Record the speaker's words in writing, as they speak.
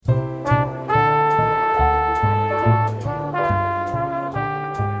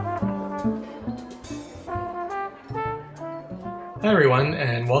everyone,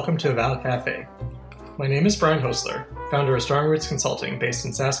 and welcome to Eval Cafe. My name is Brian Hostler, founder of Strong Roots Consulting based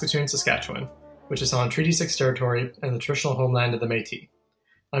in Saskatoon, Saskatchewan, which is on Treaty 6 territory and the traditional homeland of the Métis.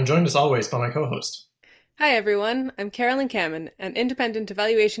 I'm joined as always by my co-host. Hi everyone, I'm Carolyn Cammon, an independent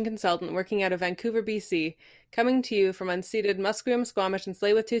evaluation consultant working out of Vancouver, BC, coming to you from unceded Musqueam, Squamish, and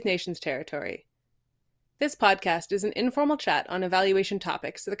Tsleil-Waututh Nations territory. This podcast is an informal chat on evaluation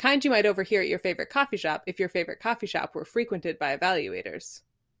topics, the kind you might overhear at your favorite coffee shop if your favorite coffee shop were frequented by evaluators.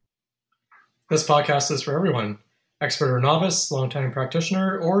 This podcast is for everyone, expert or novice, longtime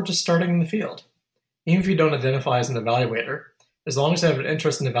practitioner, or just starting in the field. Even if you don't identify as an evaluator, as long as you have an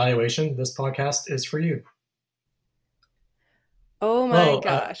interest in evaluation, this podcast is for you. Oh my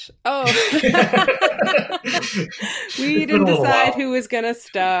gosh. We didn't decide who was going to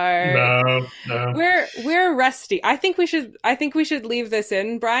start. No. We're rusty. I think we should leave this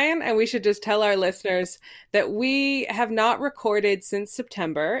in, Brian, and we should just tell our listeners that we have not recorded since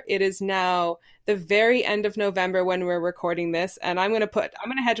September. It is now the very end of November when we're recording this, and I'm going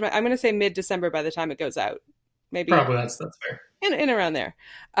to say mid-December by the time it goes out. Maybe probably that's fair. In around there.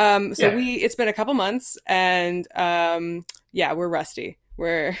 It's been a couple months, and we're rusty.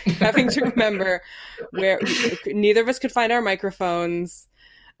 We're having to remember where neither of us could find our microphones.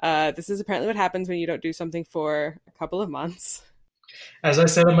 This is apparently what happens when you don't do something for a couple of months. As I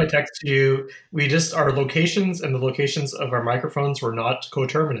said in my text to you, our locations and the locations of our microphones were not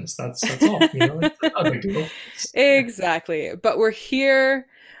coterminous. That's all. It's not a big deal. Exactly. But we're here.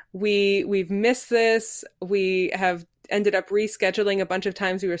 We've missed this. We have ended up rescheduling a bunch of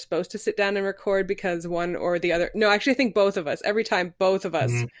times we were supposed to sit down and record because one or the other. No, actually, I think both of us. Every time, both of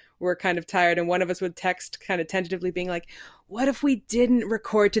us were kind of tired, and one of us would text kind of tentatively, being like, "What if we didn't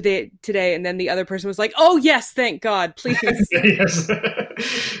record today?" And then the other person was like, "Oh yes, thank God, please." Yes,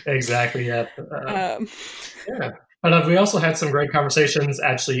 exactly. Yeah. Yeah. But we also had some great conversations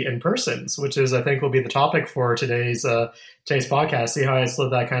actually in person, which is, I think, will be the topic for today's podcast. See how I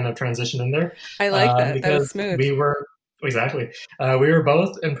slid that kind of transition in there? I like that. That was smooth. We were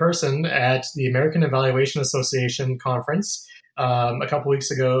both in person at the American Evaluation Association conference a couple weeks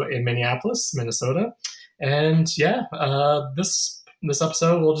ago in Minneapolis, Minnesota. And this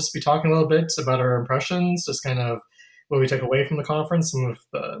episode, we'll just be talking a little bit about our impressions, just kind of what we took away from the conference, some of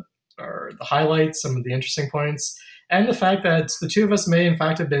the highlights, some of the interesting points, and the fact that the two of us may, in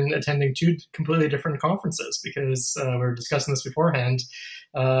fact, have been attending two completely different conferences because we were discussing this beforehand.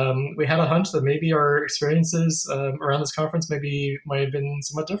 We had a hunch that maybe our experiences around this conference might have been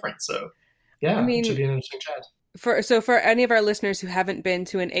somewhat different. So, it should be an interesting chat. For any of our listeners who haven't been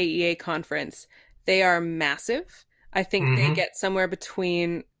to an AEA conference, they are massive. I think they get somewhere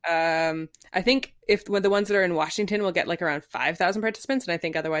between, I think the ones that are in Washington will get like around 5,000 participants. And I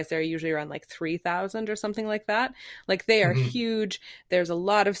think otherwise they're usually around like 3,000 or something like that. Like they are huge. There's a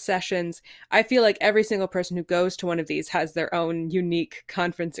lot of sessions. I feel like every single person who goes to one of these has their own unique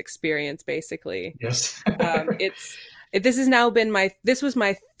conference experience, basically. Yes. This was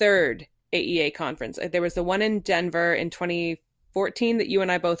my third AEA conference. There was the one in Denver in 2014 that you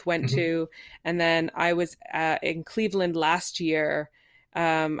and I both went to, and then I was in Cleveland last year.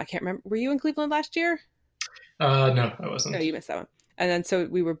 I can't remember. Were you in Cleveland last year? No, I wasn't. No, you missed that one. And then so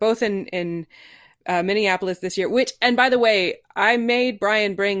we were both in Minneapolis this year. And by the way, I made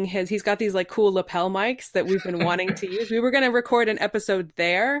Brian bring he's got these like cool lapel mics that we've been wanting to use. We were going to record an episode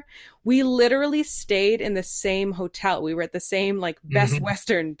there. We literally stayed in the same hotel. We were at the same like Best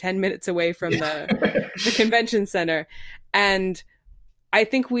Western 10 minutes away from the convention center. And I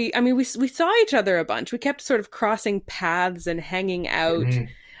think we saw each other a bunch. We kept sort of crossing paths and hanging out.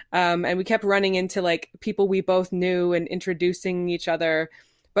 And we kept running into like people we both knew and introducing each other.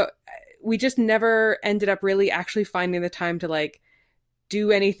 But we just never ended up really actually finding the time to like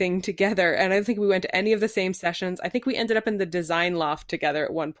do anything together. And I don't think we went to any of the same sessions. I think we ended up in the design loft together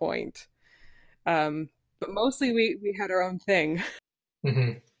at one point. But mostly we had our own thing.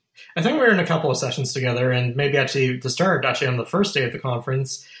 I think we were in a couple of sessions together, and maybe actually to start, on the first day of the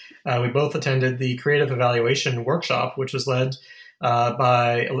conference, we both attended the Creative Evaluation Workshop, which was led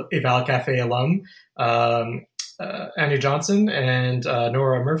by Eval Cafe alum Annie Johnson and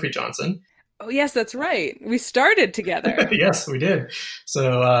Nora Murphy Johnson. Oh, yes, that's right. We started together. Yes, we did.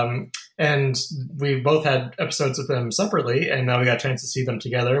 So, and we both had episodes with them separately, and now we got a chance to see them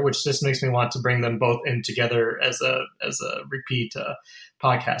together, which just makes me want to bring them both in together as a repeat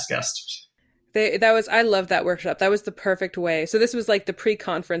podcast guest. I love that workshop. That was the perfect way. So this was like the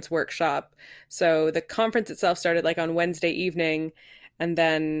pre-conference workshop. So the conference itself started like on Wednesday evening, and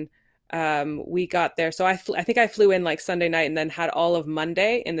then we got there. So I think I flew in like Sunday night and then had all of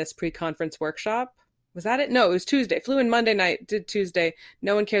Monday in this pre-conference workshop. Was that it? No, it was Tuesday. Flew in Monday night, did Tuesday.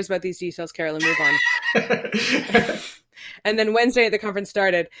 No one cares about these details, Carolyn. Move on. And then Wednesday the conference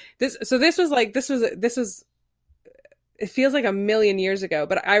started. This was it feels like a million years ago,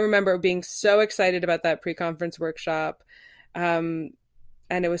 but I remember being so excited about that pre-conference workshop.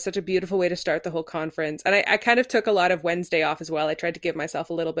 And it was such a beautiful way to start the whole conference. And I kind of took a lot of Wednesday off as well. I tried to give myself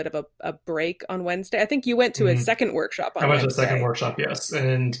a little bit of a break on Wednesday. I think you went to a second workshop on Wednesday. I went to a second workshop, yes.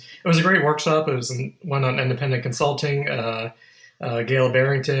 And it was a great workshop. It was one on independent consulting. Gail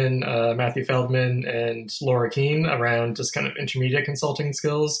Barrington, Matthew Feldman, and Laura Keene around just kind of intermediate consulting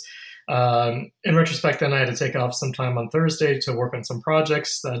skills. In retrospect, then I had to take off some time on Thursday to work on some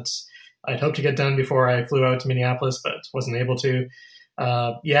projects that I'd hoped to get done before I flew out to Minneapolis, but wasn't able to.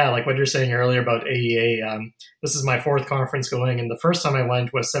 Like what you're saying earlier about AEA, this is my fourth conference going, and the first time I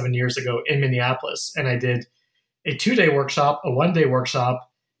went was 7 years ago in Minneapolis, and I did a 2-day workshop, a 1-day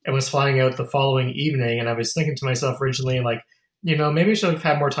workshop, and was flying out the following evening. And I was thinking to myself originally, like, maybe I should have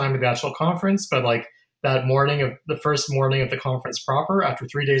had more time at the actual conference, but like that morning of the first morning of the conference proper, after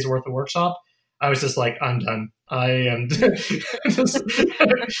 3 days worth of workshop, I was just like, I'm done. I am just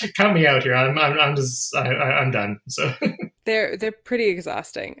count me out here. I'm done. So they're pretty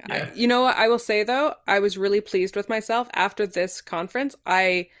exhausting. Yeah. I will say though, I was really pleased with myself after this conference.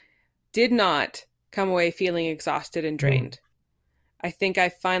 I did not come away feeling exhausted and drained. I think I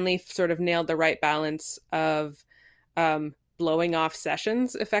finally sort of nailed the right balance of blowing off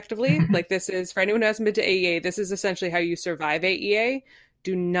sessions effectively. Like, this is, for anyone who hasn't been to AEA, this is essentially how you survive AEA.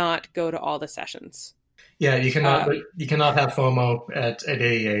 Do not go to all the sessions. Yeah, you cannot have FOMO at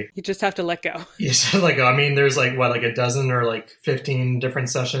AEA. You just have to let go. You just have to let go. I mean, there's like a dozen or like 15 different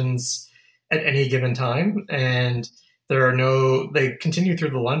sessions at any given time, and they continue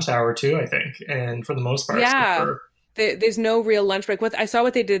through the lunch hour too, I think, and for the most part. Yeah. There's no real lunch break. What I saw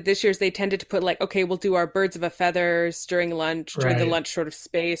what they did this year is they tended to put like, okay, we'll do our birds of a feathers during lunch, during the lunch sort of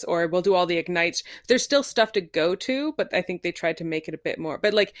space, or we'll do all the ignites. There's still stuff to go to, but I think they tried to make it a bit more.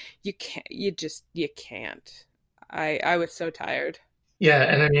 But like, you can't. I was so tired. Yeah,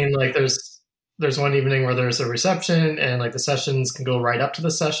 and I mean, like, there's one evening where there's a reception, and like the sessions can go right up to the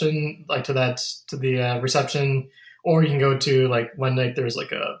session, like to the reception. Or you can go to, like, one night there's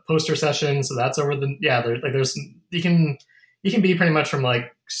like a poster session, so that's over you can be pretty much from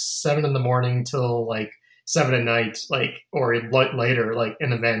like 7 a.m. till like 7 p.m, like, or later, like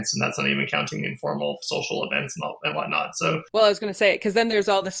in events, and that's not even counting informal social events and whatnot. So, well, I was going to say, because then there's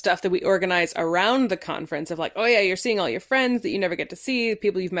all the stuff that we organize around the conference of like, oh yeah, you're seeing all your friends that you never get to see,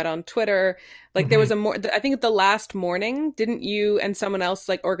 people you've met on Twitter. Like, there was I think the last morning, didn't you and someone else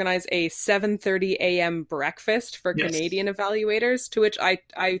like organize a 7:30 a.m. breakfast for Canadian evaluators? To which I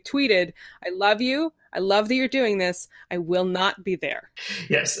tweeted, I love you. I love that you're doing this. I will not be there.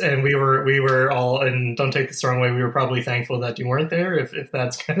 Yes, and we were all, and don't take this the wrong way, we were probably thankful that you weren't there if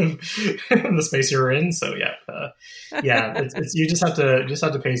that's kind of the space you were in. So it's you just have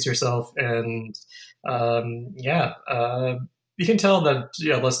to pace yourself, and you can tell that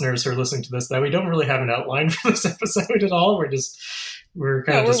listeners who are listening to this that we don't really have an outline for this episode at all. We're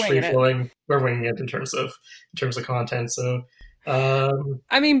kind of just free flowing. We're winging it in terms of content. So.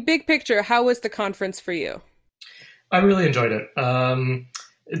 I mean, big picture, how was the conference for you? I really enjoyed it.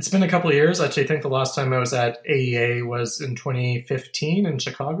 It's been a couple of years. Actually, I think the last time I was at AEA was in 2015 in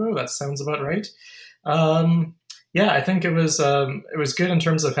Chicago. That sounds about right. I think it was good in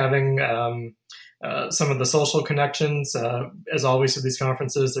terms of having some of the social connections. As always with these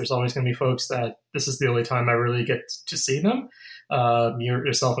conferences, there's always going to be folks that this is the only time I really get to see them,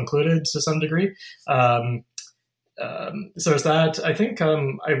 yourself included to some degree. So is that, I think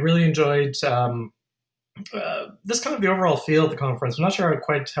I really enjoyed this kind of the overall feel of the conference. I'm not sure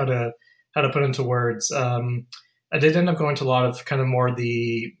quite how to put into words. I did end up going to a lot of kind of more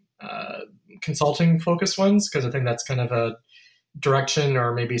the consulting focused ones, because I think that's kind of a direction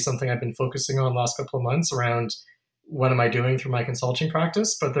or maybe something I've been focusing on the last couple of months around what am I doing through my consulting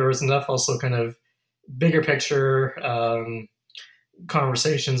practice. But there was enough also kind of bigger picture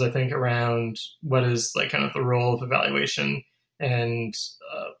conversations, I think, around what is like kind of the role of evaluation, and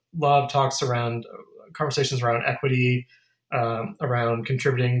a lot of talks around conversations around equity, around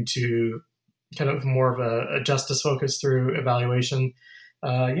contributing to kind of more of a justice focus through evaluation.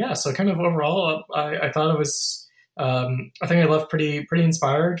 So kind of overall, I thought it was, I think I left pretty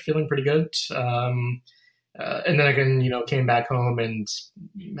inspired, feeling pretty good. And then again, came back home and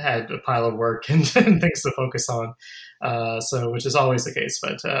had a pile of work and things to focus on. Which is always the case,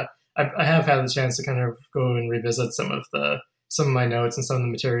 but I have had the chance to kind of go and revisit some of my notes and some of the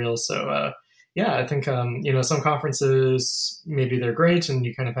materials. So I think some conferences, maybe they're great and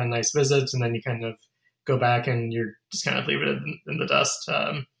you kind of had a nice visit, and then you kind of go back and you're just kind of leave it in the dust.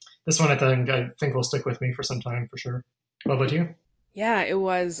 This one, I think will stick with me for some time for sure. What about you? Yeah, it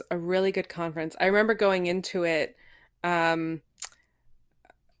was a really good conference. I remember going into it. Um,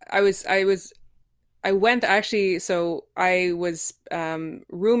 I was I went actually, so I was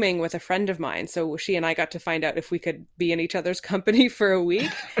rooming with a friend of mine. So she and I got to find out if we could be in each other's company for a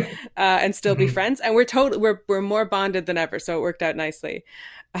week and still be friends. And we're more bonded than ever. So it worked out nicely.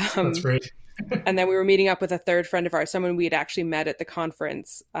 That's great. And then we were meeting up with a third friend of ours, someone we had actually met at the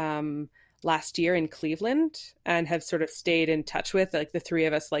conference last year in Cleveland and have sort of stayed in touch with. Like the three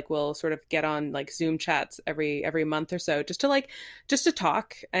of us, like we'll sort of get on like Zoom chats every month or so just to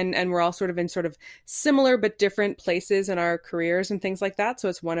talk. And we're all sort of in sort of similar but different places in our careers and things like that. So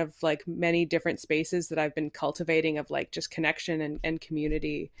it's one of like many different spaces that I've been cultivating of like just connection and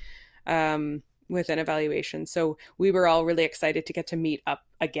community within evaluation. So we were all really excited to get to meet up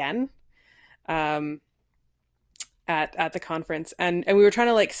again at the conference, and we were trying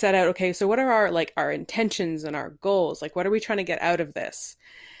to like set out, okay, so what are our intentions and our goals, like what are we trying to get out of this?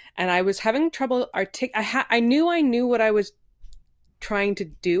 And I was having trouble I knew what I was trying to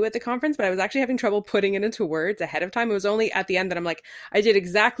do at the conference, but I was actually having trouble putting it into words ahead of time. It was only at the end that I'm like, I did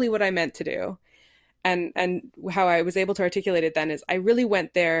exactly what I meant to do. And how I was able to articulate it then is I really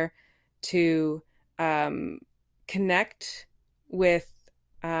went there to connect with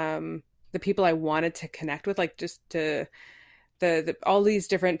the people I wanted to connect with, like just to the all these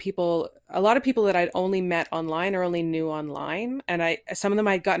different people, a lot of people that I'd only met online or only knew online. And some of them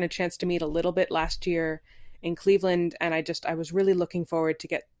I'd gotten a chance to meet a little bit last year in Cleveland. And I was really looking forward to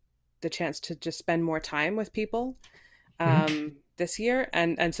get the chance to just spend more time with people this year.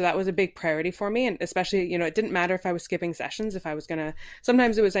 And so that was a big priority for me. And especially, it didn't matter if I was skipping sessions, if I was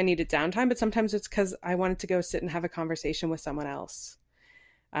sometimes it was I needed downtime, but sometimes it's because I wanted to go sit and have a conversation with someone else.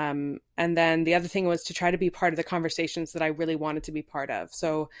 And then the other thing was to try to be part of the conversations that I really wanted to be part of.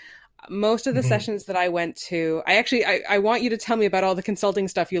 So most of the sessions that I went to, I want you to tell me about all the consulting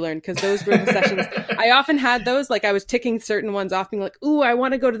stuff you learned, because those were the sessions. I often had those, like I was ticking certain ones off, being like, ooh, I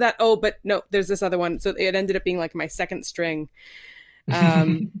want to go to that. Oh, but no, there's this other one. So it ended up being like my second string.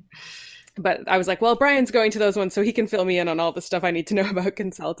 But I was like, well, Brian's going to those ones, so he can fill me in on all the stuff I need to know about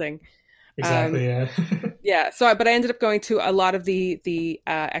consulting. Exactly. Yeah. Yeah. But I ended up going to a lot of the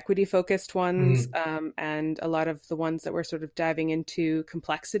equity focused ones, and a lot of the ones that were sort of diving into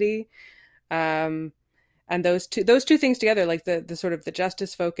complexity. And those two things together, like the sort of the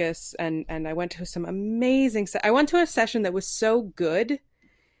justice focus, and I went to some amazing. I went to a session that was so good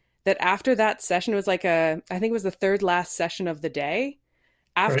that after that session, it was like I think it was the third last session of the day.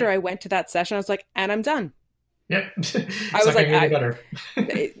 After I went to that session, I was like, and I'm done. Yep. I was like,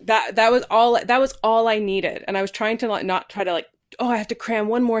 that was all I needed. And I was trying to not try to like, oh, I have to cram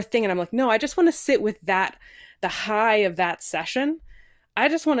one more thing. And I'm like, no, I just want to sit with the high of that session. I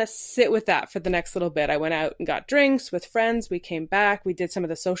just want to sit with that for the next little bit. I went out and got drinks with friends. We came back. We did some of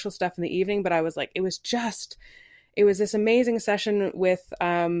the social stuff in the evening, but I was like, it was this amazing session with,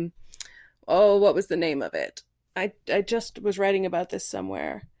 what was the name of it? I just was writing about this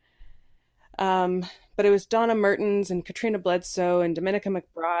somewhere. But it was Donna Mertens and Katrina Bledsoe and Dominica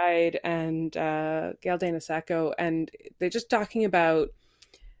McBride and Gail Dana Sacco, and they're just talking about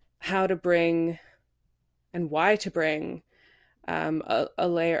how to bring and why to bring a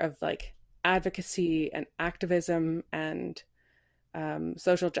layer of like advocacy and activism and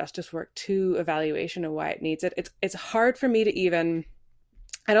social justice work to evaluation and why it needs it. It's hard for me to even.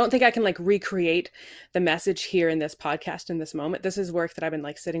 I don't think I can like recreate the message here in this podcast in this moment. This is work that I've been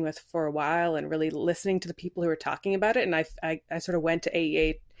like sitting with for a while and really listening to the people who are talking about it. And I sort of went to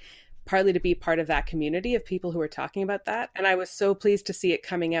AEA partly to be part of that community of people who are talking about that. And I was so pleased to see it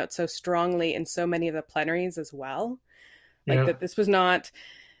coming out so strongly in so many of the plenaries as well. Like that this was not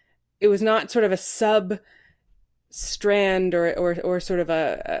sort of a sub strand or sort of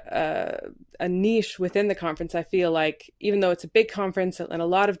a niche within the conference. I feel like even though it's a big conference and a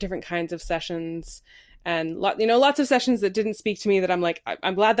lot of different kinds of sessions and lots of sessions that didn't speak to me, that I'm like,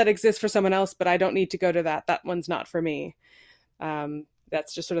 I'm glad that exists for someone else, but I don't need to go to that one's not for me.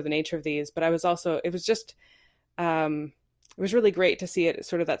 That's just sort of the nature of these. But it was really great to see it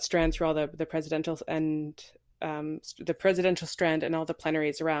sort of that strand through all the presidential and the presidential strand and all the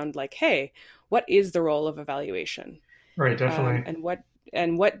plenaries around like, hey, what is the role of evaluation? Right, definitely.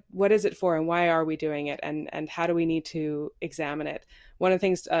 And what is it for, and why are we doing it, and how do we need to examine it? One of the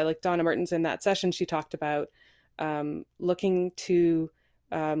things, like Donna Mertens in that session, she talked about looking to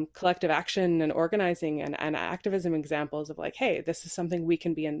collective action and organizing and activism examples of like, hey, this is something we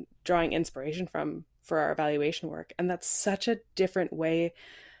can be drawing inspiration from for our evaluation work. And that's such a different way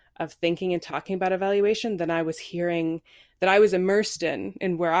of thinking and talking about evaluation than I was hearing, that I was immersed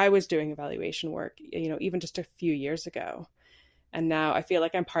in where I was doing evaluation work, even just a few years ago. And now I feel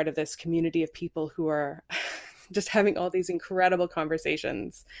like I'm part of this community of people who are just having all these incredible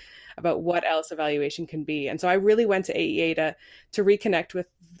conversations about what else evaluation can be. And so I really went to AEA to reconnect with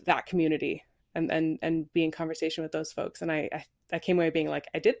that community and be in conversation with those folks. And I came away being like,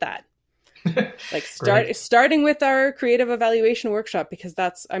 I did that. Like starting with our creative evaluation workshop, because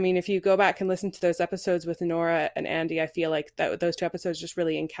if you go back and listen to those episodes with Nora and Andy, I feel like that those 2 episodes just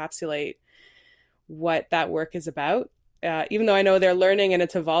really encapsulate what that work is about. Even though I know they're learning and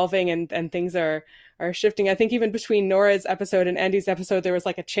it's evolving and things are shifting. I think even between Nora's episode and Andy's episode, there was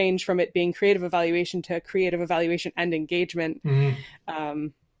like a change from it being creative evaluation to creative evaluation and engagement. Mm-hmm.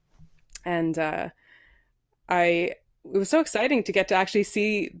 It was so exciting to get to actually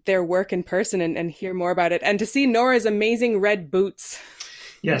see their work in person and hear more about it, and to see Nora's amazing red boots.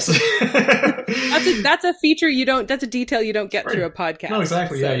 Yes. that's a feature that's a detail you don't get through a podcast. No,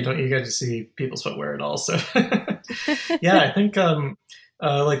 exactly. So. Yeah, you get to see people's footwear at all. So yeah, I think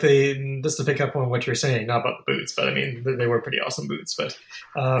just to pick up on what you're saying, not about the boots, but I mean they were pretty awesome boots. But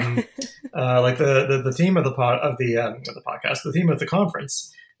like the theme of the podcast, the theme of the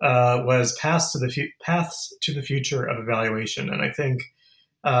conference was paths to the future of evaluation, and I think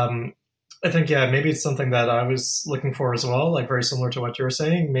maybe it's something that I was looking for as well, like very similar to what you were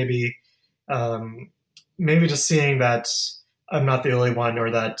saying. Maybe just seeing that I'm not the only one,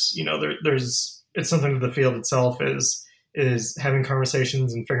 or that it's something that the field itself is having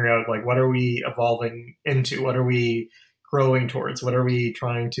conversations and figuring out, like, what are we evolving into, what are we growing towards, what are we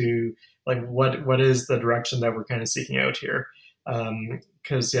trying to, like, what is the direction that we're kind of seeking out here.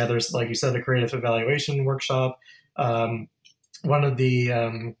 Because there's, like you said, the creative evaluation workshop, one of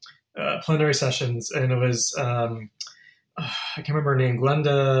the plenary sessions, and it was I can't remember her name,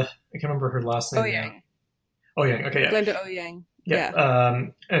 Glenda. I can't remember her last name. Ouyang. Okay, yeah. Glenda Ouyang. Yeah.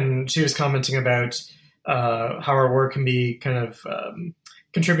 And she was commenting about how our work can be kind of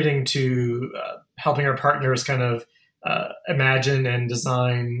contributing to helping our partners kind of imagine and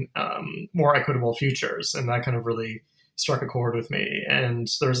design more equitable futures, and that kind of really struck a chord with me. And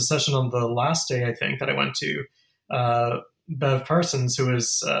there was a session on the last day, I think, that I went to. Bev Parsons, who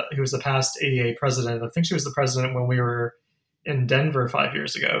was the past AEA president. I think she was the president when we were in Denver 5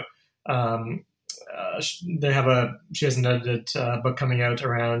 years ago. She has an edited book coming out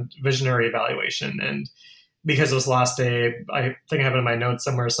around visionary evaluation, and because it was last day, I think I have it in my notes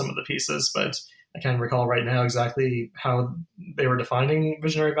somewhere, some of the pieces, but I can't recall right now exactly how they were defining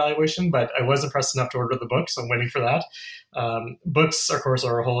visionary evaluation, but I was impressed enough to order the book, so I'm waiting for that. Books, of course,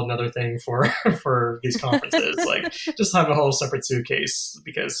 are a whole another thing for these conferences. Like, just have a whole separate suitcase,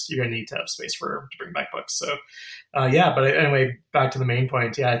 because you're going to need to have space to bring back books. So, but anyway, back to the main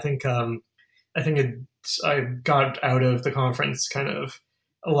point. Yeah, I think I got out of the conference kind of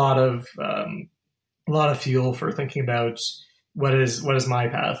a lot of fuel for thinking about what is my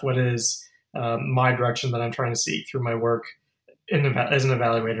path, what is my direction that I'm trying to seek through my work as an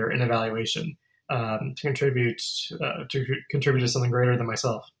evaluator in evaluation, to contribute to something greater than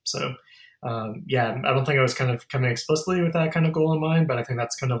myself. So, I don't think I was kind of coming explicitly with that kind of goal in mind, but I think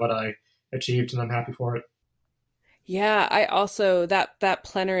that's kind of what I achieved, and I'm happy for it. Yeah, I also, that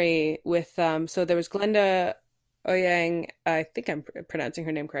plenary with, so there was Glenda Ouyang, I think I'm pronouncing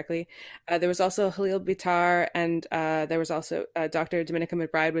her name correctly. There was also Halil Bitar, and there was also Dr. Dominica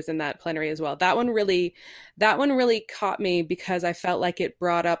McBride was in that plenary as well. That one really caught me, because I felt like it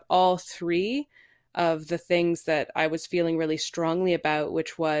brought up all 3 of the things that I was feeling really strongly about,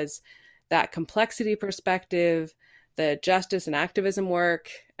 which was that complexity perspective, the justice and activism work,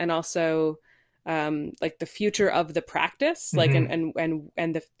 and also like the future of the practice, like, mm-hmm.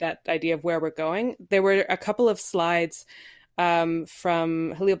 and that idea of where we're going. There were a couple of slides from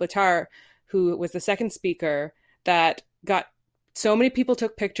Halil Bitar, who was the second speaker, that got so many people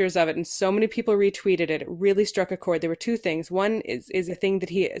took pictures of it and so many people retweeted it. It really struck a chord. There were 2 things. One is a thing that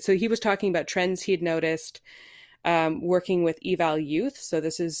he was talking about trends he'd noticed working with eval youth. So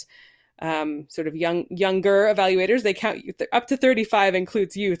this is sort of younger evaluators. They count up to 35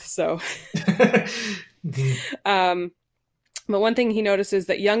 includes youth. So, mm-hmm. But one thing he notices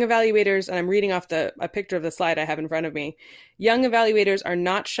that young evaluators, and I'm reading off a picture of the slide I have in front of me, young evaluators are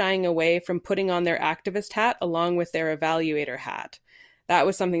not shying away from putting on their activist hat along with their evaluator hat. That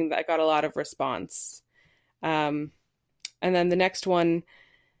was something that got a lot of response. And then the next one,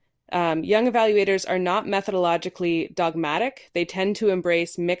 young evaluators are not methodologically dogmatic. They tend to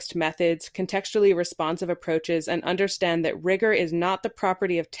embrace mixed methods, contextually responsive approaches, and understand that rigor is not the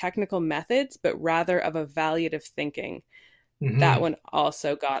property of technical methods, but rather of evaluative thinking. That Hmm. one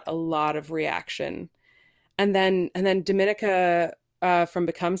also got a lot of reaction. And then Dominica from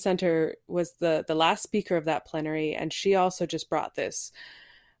Become Center was the last speaker of that plenary, and she also just brought this.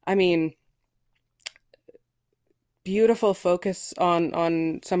 I mean, beautiful focus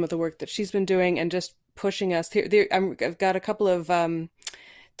on some of the work that she's been doing and just pushing us. I've got a couple of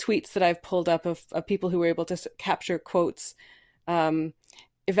tweets that I've pulled up of people who were able to capture quotes. Um,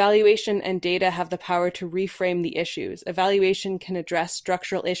 Evaluation and data have the power to reframe the issues. Evaluation can address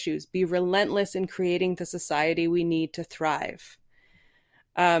structural issues, be relentless in creating the society we need to thrive.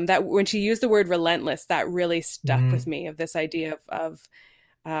 That when she used the word relentless, that really stuck with Hmm. me, of this idea of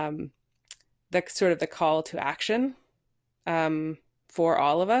um, the sort of the call to action um, for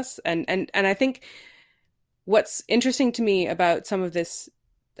all of us. And I think what's interesting to me about some of this,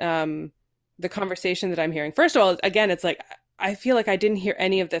 um, the conversation that I'm hearing. First of all, again, it's like I feel like I didn't hear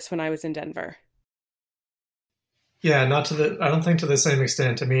any of this when I was in Denver. Yeah, not to the. I don't think to the same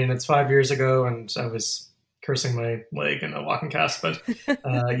extent. I mean, it's 5 years ago, and I was cursing my leg in a walking cast. But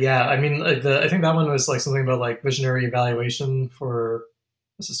yeah, I mean, I think that one was like something about like visionary evaluation for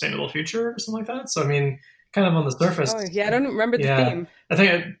a sustainable future or something like that. So I mean, kind of on the surface, Oh yeah, I don't remember the yeah. theme. I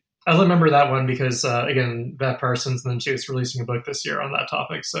think I remember that one because again, Beth Parsons, and then she was releasing a book this year on that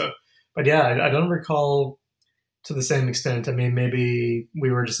topic. So, but yeah, I don't recall to the same extent. I mean, maybe we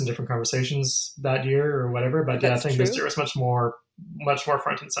were just in different conversations that year or whatever. But yeah, I That's think this true. year was much more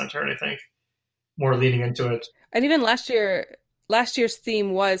front and center, and I think more leaning into it. And even last year's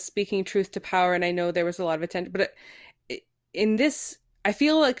theme was speaking truth to power, and I know there was a lot of attention, but in this, I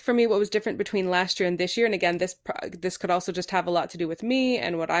feel like for me, what was different between last year and this year, and again, this could also just have a lot to do with me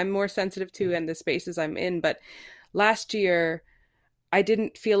and what I'm more sensitive to and the spaces I'm in. But last year, I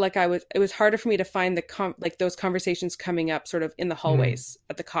didn't feel like I was. It was harder for me to find like those conversations coming up, sort of in the Mm, hallways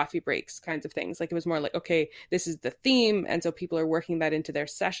at the coffee breaks, kinds of things. Like it was more like, okay, this is the theme, and so people are working that into their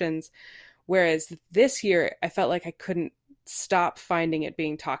sessions. Whereas this year, I felt like I couldn't stop finding it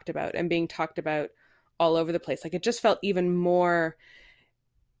being talked about and being talked about all over the place. Like it just felt even more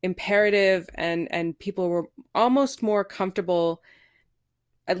imperative, and people were almost more comfortable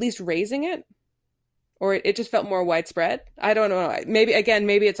at least raising it, or it just felt more widespread. I don't know. Maybe again,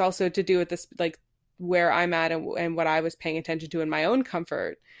 maybe it's also to do with this, like where I'm at, and what I was paying attention to in my own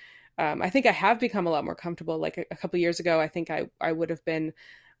comfort. I think I have become a lot more comfortable. Like a couple of years ago, I think I would have been,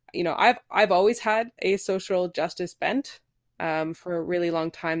 I've always had a social justice bent. For a really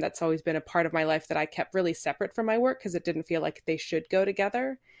long time, that's always been a part of my life that I kept really separate from my work because it didn't feel like they should go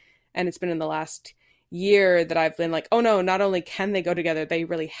together. And it's been in the last year that I've been like, oh no, not only can they go together, they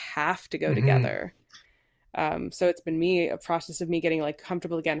really have to go hmm together. So it's been a process of me getting like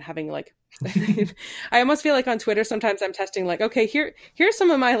comfortable again, having like, I almost feel like on Twitter sometimes I'm testing like, okay, here's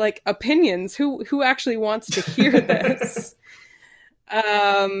some of my like opinions. Who actually wants to hear this?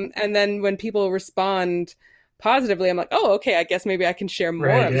 And then when people respond positively, I'm like, oh, okay, I guess maybe I can share more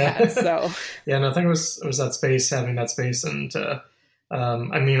Right. of that. Yeah. So Yeah. And I think it was that space, having that space, and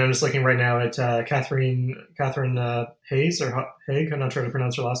I mean, I'm just looking right now at Catherine Hayes or Haig. I'm not sure how to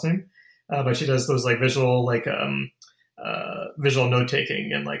pronounce her last name, but she does those like visual note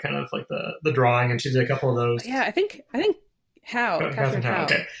taking and like kind of like the drawing, and she did a couple of those. yeah, I think Catherine Catherine Howe. Howe.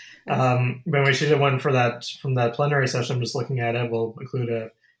 Okay. But anyway, she did one for that from that plenary session. I'm just looking at it. We'll include a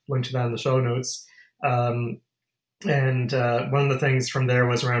link to that in the show notes. Um, and one of the things from there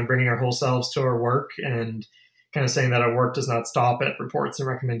was around bringing our whole selves to our work, and kind of saying that our work does not stop at reports and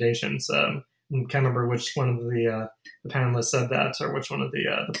recommendations. I can't remember which one of the panelists said that, or which one of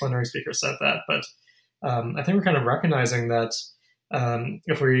the plenary speakers said that, but I think we're kind of recognizing that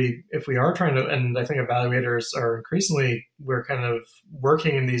if we are trying to, and I think evaluators are increasingly, we're kind of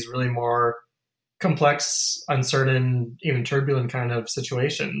working in these really more complex, uncertain, even turbulent kind of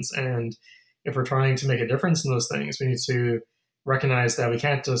situations. And if we're trying to make a difference in those things, we need to recognize that we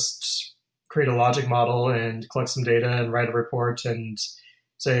can't just create a logic model and collect some data and write a report and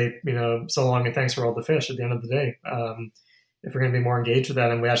say, so long and thanks for all the fish at the end of the day. If we're going to be more engaged with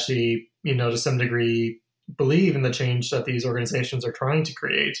that, and we actually, to some degree, believe in the change that these organizations are trying to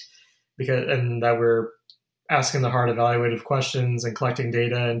create, and that we're asking the hard evaluative questions and collecting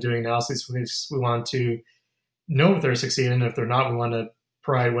data and doing analysis, we want to know if they're succeeding. If they're not, we want to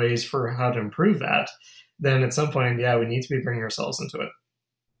provide ways for how to improve that. Then at some point, yeah, we need to be bringing ourselves into it.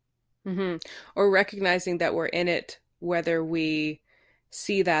 Hmm. Or recognizing that we're in it, whether we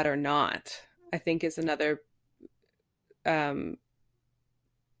see that or not, I think is another um,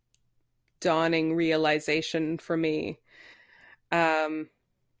 dawning realization for me. Um,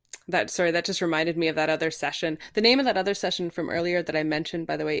 that just reminded me of that other session. The name of that other session from earlier that I mentioned,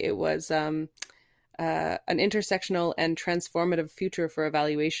 by the way, it was an intersectional and transformative future for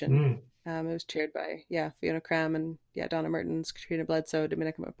evaluation. Mm. It was chaired by Fiona Cram and Donna Mertens, Katrina Bledsoe,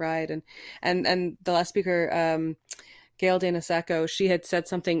 Dominica McBride, and the last speaker, Gail Dana Sacco. She had said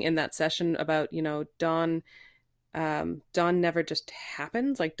something in that session about dawn. Dawn never just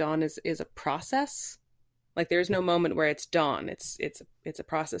happens. Like dawn is a process. Like there's no moment where it's dawn. It's a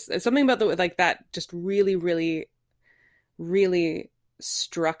process. It's something about that just really, really, really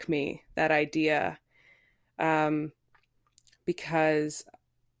struck me, that idea, because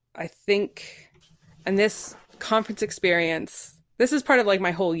I think, and this conference experience, this is part of like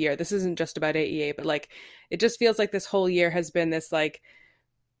my whole year. This isn't just about AEA, but like it just feels like this whole year has been this like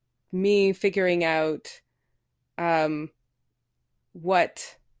me figuring out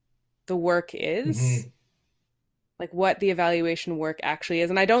what the work is. Mm-hmm. Like what the evaluation work actually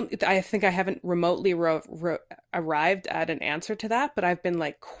is. And I think I haven't remotely arrived at an answer to that, but I've been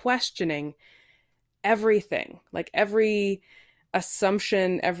like questioning everything, like every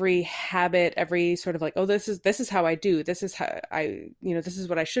assumption, every habit, every sort of like, oh, this is how I do. This is how this is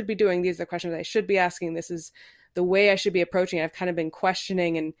what I should be doing. These are the questions I should be asking. This is the way I should be approaching it. I've kind of been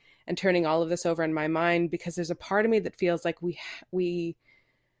questioning and turning all of this over in my mind, because there's a part of me that feels like we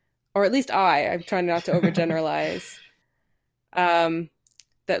or at least I'm trying not to overgeneralize,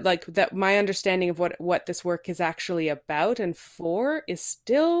 that my understanding of what this work is actually about and for is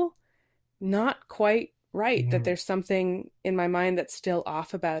still not quite right. Mm-hmm. That there's something in my mind that's still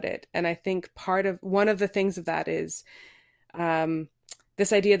off about it. And I think one of the things of that is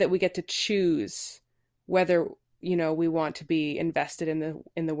this idea that we get to choose whether we want to be invested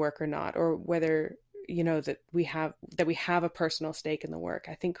in the work or not, or whether that we have a personal stake in the work.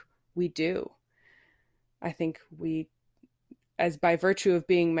 I think we do. I think we, as by virtue of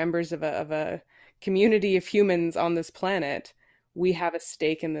being members of a community of humans on this planet, we have a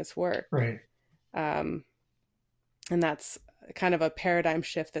stake in this work. Right. And that's kind of a paradigm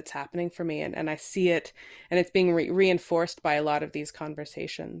shift that's happening for me. And I see it, and it's being reinforced by a lot of these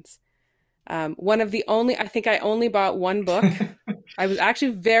conversations. I think I only bought one book. I was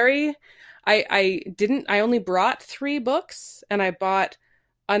actually I only brought 3 books, and I bought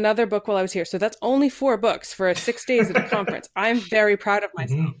another book while I was here. So that's only 4 books for 6 days at a conference. I'm very proud of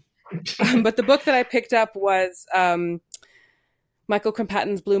myself. Mm-hmm. But the book that I picked up was Michael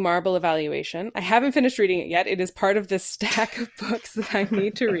Kropotkin's Blue Marble Evaluation. I haven't finished reading it yet. It is part of this stack of books that I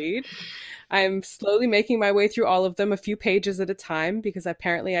need to read. I'm slowly making my way through all of them, a few pages at a time, because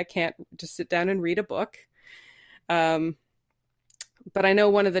apparently I can't just sit down and read a book. But I know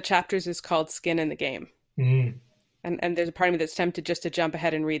one of the chapters is called Skin in the Game. Mm-hmm. And there's a part of me that's tempted just to jump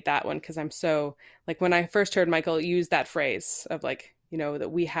ahead and read that one, because I'm so, like, when I first heard Michael use that phrase of like,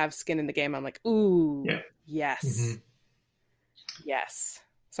 that we have skin in the game, I'm like, ooh, yeah. Yes. Mm-hmm. Yes.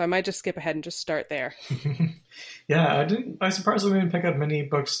 So I might just skip ahead and just start there. Yeah, I surprisingly didn't pick up many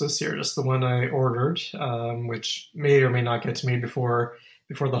books this year, just the one I ordered, which may or may not get to me before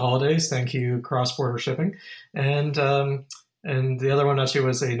the holidays. Thank you, cross-border shipping. And the other one actually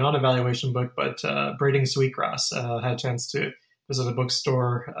was a non-evaluation book, but Braiding Sweetgrass. Had a chance to visit a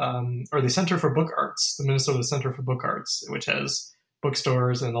bookstore, or the Center for Book Arts, the Minnesota Center for Book Arts, which has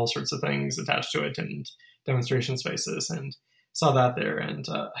bookstores and all sorts of things attached to it and demonstration spaces, and saw that there, and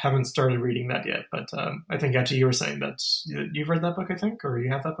haven't started reading that yet. But I think actually you were saying that you've read that book, I think, or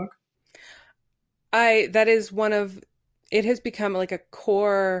you have that book? That is it has become like a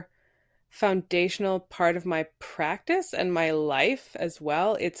core foundational part of my practice and my life as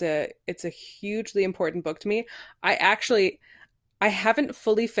well. It's a hugely important book to me. I haven't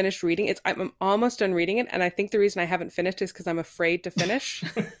fully finished reading it. I'm almost done reading it, and I think the reason I haven't finished is because I'm afraid to finish.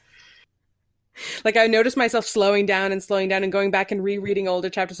 Like I noticed myself slowing down and going back and rereading older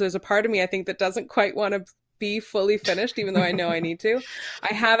chapters. So there's a part of me, I think, that doesn't quite want to be fully finished, even though I know I need to.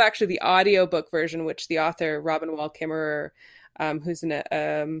 I have actually the audiobook version, which the author, Robin Wall Kimmerer, who's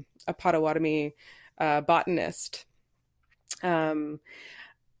a Potawatomi botanist.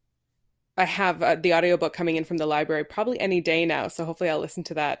 I have the audiobook coming in from the library probably any day now. So hopefully I'll listen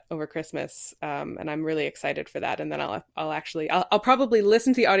to that over Christmas. And I'm really excited for that. And then I'll probably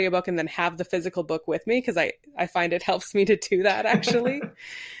listen to the audiobook and then have the physical book with me, because I find it helps me to do that actually.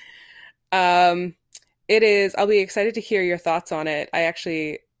 I'll be excited to hear your thoughts on it. I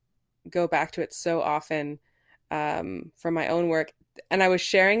actually go back to it so often for my own work. And I was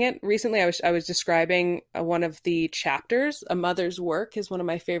sharing it recently. I was describing one of the chapters. A Mother's Work is one of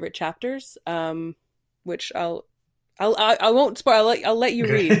my favorite chapters, which I'll I won't spoil. I'll let you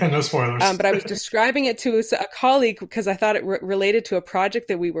Okay, read. no spoilers. But I was describing it to a colleague because I thought it related to a project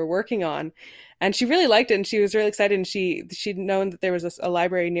that we were working on, and she really liked it, and she was really excited. And she'd known that there was a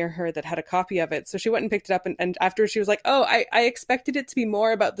library near her that had a copy of it, so she went and picked it up. And after she was like, "Oh, I expected it to be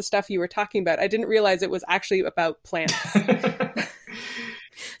more about the stuff you were talking about. I didn't realize it was actually about plants."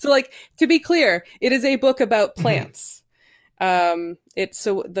 So, like, to be clear, it is a book about plants. It's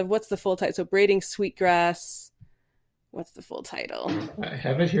what's the full title? So, Braiding Sweetgrass. What's the full title? I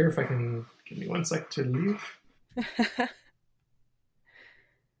have it here if I can give me 1 sec to leave.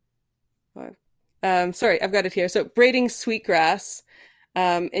 Sorry, I've got it here. So, Braiding Sweetgrass,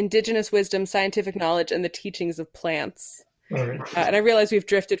 Indigenous Wisdom, Scientific Knowledge, and the Teachings of Plants. Right. And I realize we've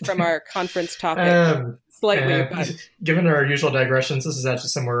drifted from our conference topic slightly. But given our usual digressions, this is actually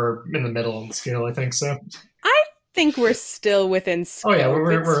somewhere in the middle on the scale, I think so. I think we're still within scope. Oh, yeah,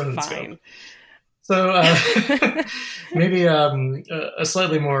 we're in the scope. So maybe a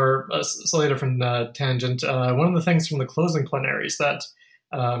slightly different tangent. One of the things from the closing plenaries that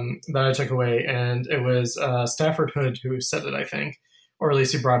I took away, and it was Stafford Hood who said it, I think, or at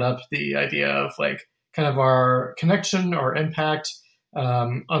least he brought up the idea of like kind of our connection or impact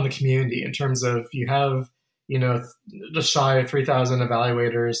on the community in terms of you have, just shy of 3,000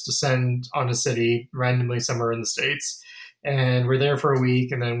 evaluators descend on a city randomly somewhere in the States. And we're there for a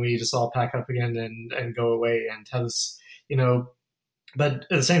week, and then we just all pack up again and go away and have this, but at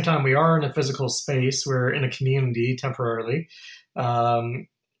the same time, we are in a physical space. We're in a community temporarily. And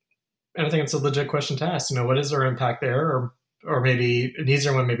I think it's a legit question to ask, what is our impact there? Or maybe an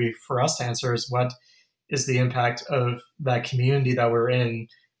easier one maybe for us to answer is what is the impact of that community that we're in?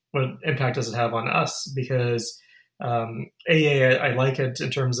 What impact does it have on us? Because AA, I like it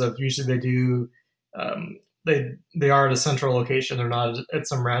in terms of usually they do, they are at a central location. They're not at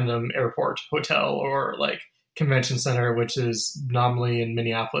some random airport hotel or like convention center, which is nominally in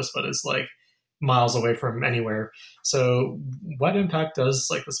Minneapolis, but is like miles away from anywhere. So what impact does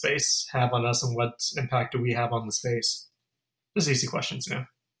like the space have on us, and what impact do we have on the space? Just easy questions,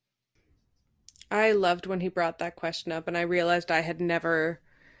 I loved when he brought that question up, and I realized I had never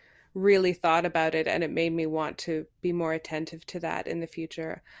really thought about it, and it made me want to be more attentive to that in the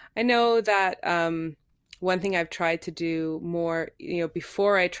future. I know that one thing I've tried to do more,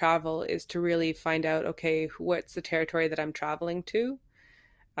 before I travel is to really find out, okay, what's the territory that I'm traveling to?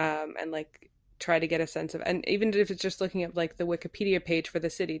 And like try to get a sense of, and even if it's just looking at like the Wikipedia page for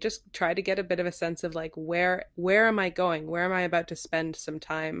the city, just try to get a bit of a sense of like, where am I going? Where am I about to spend some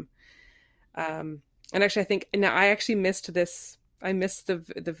time? And actually, I think now I actually missed this. I missed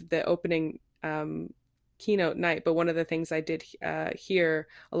the opening keynote night, but one of the things I did hear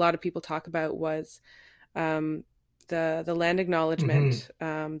a lot of people talk about was the land acknowledgement,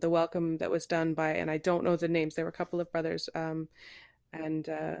 the welcome that was done by, and I don't know the names. There were a couple of brothers and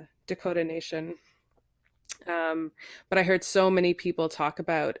Dakota Nation, but I heard so many people talk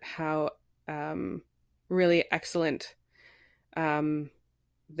about how really excellent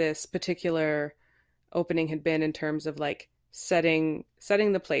this particular opening had been in terms of like setting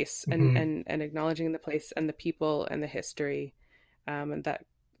the place and acknowledging the place and the people and the history, and that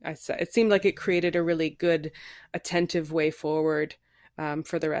it seemed like it created a really good, attentive way forward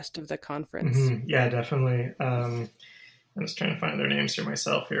for the rest of the conference. Yeah, definitely. I'm just trying to find their names here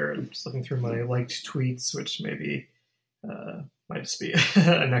myself here. I'm just looking through my liked tweets, which maybe might just be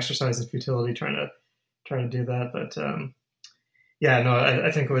an exercise in futility trying to do that. But yeah, no, I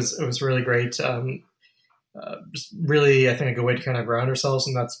think it was really great. Just really, I think a good way to kind of ground ourselves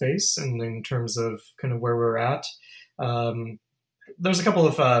in that space and in terms of kind of where we're at. There's a couple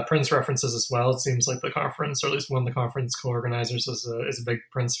of Prince references as well. It seems like the conference, or at least one of the conference co-organizers, is a big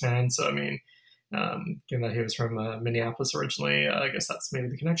Prince fan. So, I mean, given that he was from Minneapolis originally, I guess that's maybe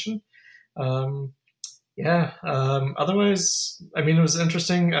the connection. Otherwise, I mean, it was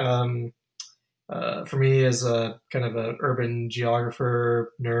interesting for me as a kind of an urban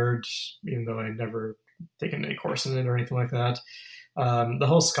geographer nerd, even though I never taken any course in it or anything like that. The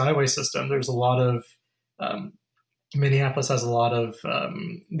whole Skyway system, there's a lot of Minneapolis has a lot of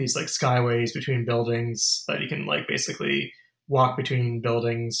these like skyways between buildings that you can like basically walk between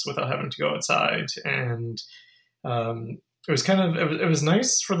buildings without having to go outside. And it was kind of, it was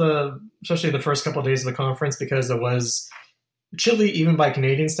nice for especially the first couple of days of the conference, because it was chilly even by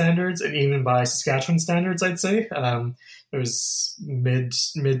Canadian standards and even by Saskatchewan standards, I'd say. It was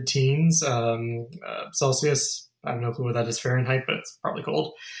mid-teens Celsius. I have no clue what that is Fahrenheit, but it's probably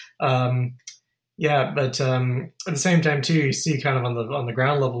cold. But at the same time too, you see kind of on the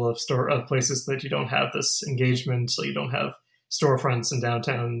ground level of places that you don't have this engagement, so you don't have storefronts in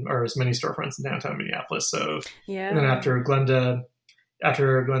downtown, or as many storefronts in downtown Minneapolis. So, Yeah. and then after Glenda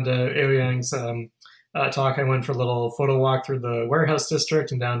Ouyang's talk, I went for a little photo walk through the warehouse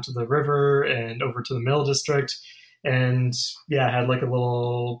district and down to the river and over to the mill district. And yeah, I had like a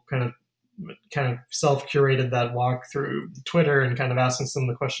little kind of self-curated that walk through Twitter and kind of asking some of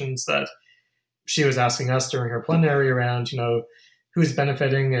the questions that she was asking us during her plenary around, who's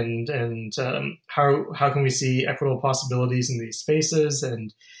benefiting and how can we see equitable possibilities in these spaces.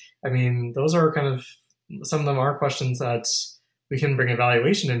 And I mean, those are kind of, some of them are questions that we can bring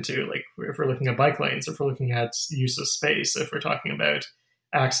evaluation into, like if we're looking at bike lanes, if we're looking at use of space, if we're talking about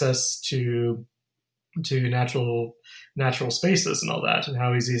access to natural spaces and all that, and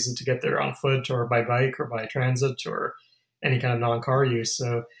how easy is it to get there on foot or by bike or by transit or any kind of non-car use.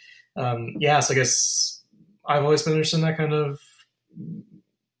 So so I guess I've always been interested in that kind of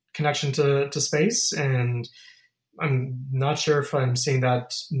connection to space, and I'm not sure if I'm seeing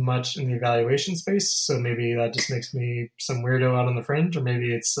that much in the evaluation space. So maybe that just makes me some weirdo out on the fringe, or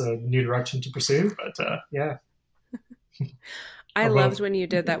maybe it's a new direction to pursue. But yeah. I loved when you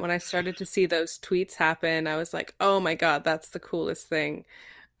did that. When I started to see those tweets happen, I was like, oh my God, that's the coolest thing.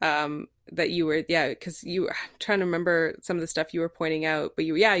 That you were, because I'm trying to remember some of the stuff you were pointing out, but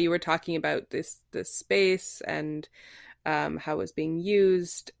you were talking about this space and how it was being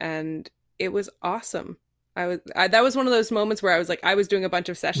used, and it was awesome. That was one of those moments where I was like, I was doing a bunch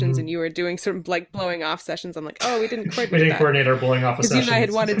of sessions and you were doing sort of like blowing off sessions. I'm like, oh, we didn't coordinate our blowing off of sessions. You and I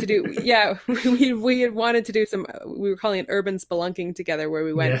had wanted to do, we had wanted to do some, we were calling it urban spelunking together, where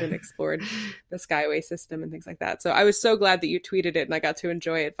we went and explored the Skyway system and things like that. So I was so glad that you tweeted it and I got to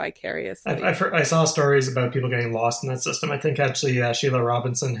enjoy it vicariously. I saw stories about people getting lost in that system. I think actually Sheila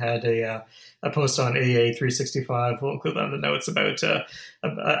Robinson had a post on AEA 365. We'll include that in the notes about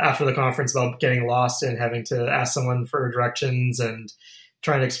after the conference, about getting lost and having to ask someone for directions and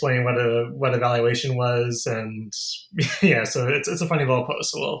trying to explain what evaluation was. And yeah, so it's a funny little post.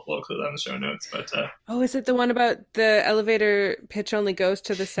 So we'll include that in the show notes. But is it the one about the elevator pitch only goes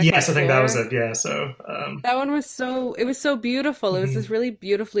to the second Yes, I think floor? that was it. Yeah, so that one was so beautiful. It was this really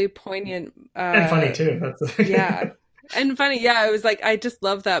beautifully poignant and funny too. Yeah. And funny, it was like, I just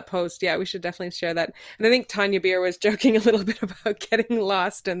love that post. Yeah, we should definitely share that. And I think Tanya Beer was joking a little bit about getting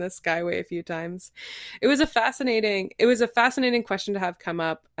lost in the Skyway a few times. It was a fascinating question to have come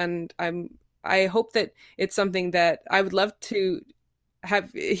up, and I hope that it's something that I would love to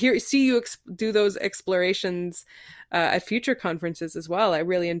see you do those explorations at future conferences as well. I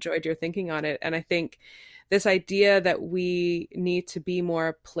really enjoyed your thinking on it, and I think this idea that we need to be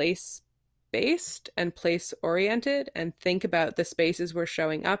more place-based and place-oriented and think about the spaces we're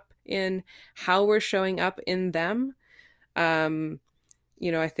showing up in, how we're showing up in them.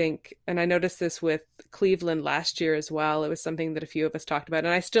 I think, and I noticed this with Cleveland last year as well. It was something that a few of us talked about,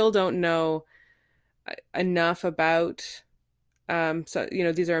 and I still don't know enough about,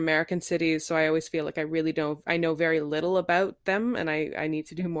 these are American cities, so I always feel like I know very little about them, and I need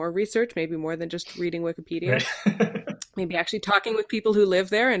to do more research, maybe more than just reading Wikipedia. Right. Maybe actually talking with people who live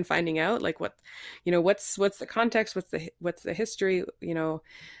there and finding out like what's the context, what's the history, but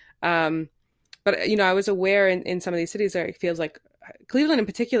I was aware in some of these cities there, it feels like Cleveland in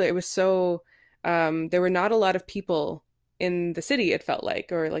particular, it was so there were not a lot of people in the city, it felt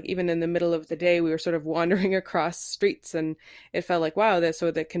like, or like even in the middle of the day, we were sort of wandering across streets, and it felt like, wow,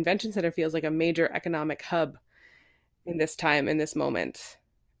 so the convention center feels like a major economic hub in this time, in this moment.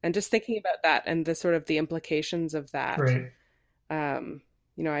 And just thinking about that and the sort of the implications of that. Right.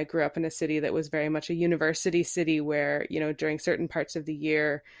 I grew up in a city that was very much a university city where, during certain parts of the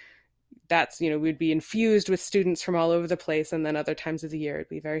year, that's, we'd be infused with students from all over the place. And then other times of the year, it'd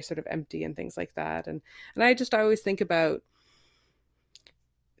be very sort of empty and things like that. And I always think about,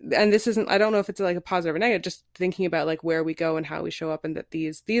 and this isn't, I don't know if it's like a positive or negative, just thinking about like where we go and how we show up, and that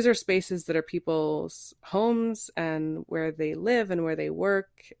these are spaces that are people's homes and where they live and where they work,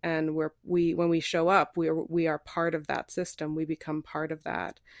 and when we show up, we are part of that system. We become part of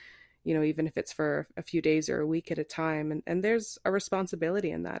that, even if it's for a few days or a week at a time, and there's a responsibility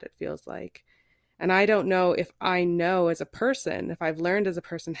in that, it feels like. And I don't know if I know as a person, if I've learned as a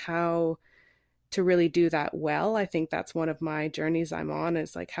person how to really do that well. I think that's one of my journeys I'm on,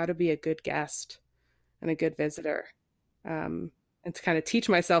 is like how to be a good guest and a good visitor. And to kind of teach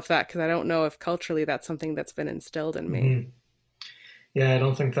myself that, because I don't know if culturally that's something that's been instilled in me. Mm-hmm. Yeah, I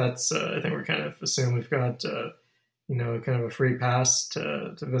don't think that's, I think we're kind of assume we've got, kind of a free pass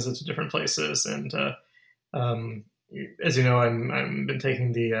to visit to different places. And as you know, I'm been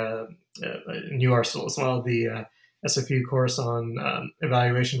taking the New Arsenal as well, the SFU course on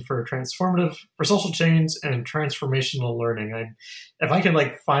evaluation for social change and transformational learning. If I can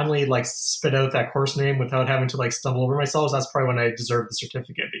finally spit out that course name without having to stumble over myself, that's probably when I deserve the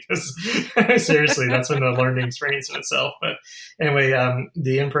certificate, because seriously, that's been a learning experience in itself. But anyway,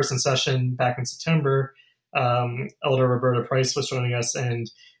 the in-person session back in September, Elder Roberta Price was joining us, and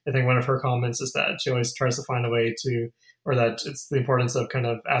I think one of her comments is that she always tries to find a way to, or that it's the importance of kind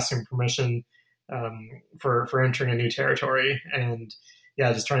of asking permission for entering a new territory, and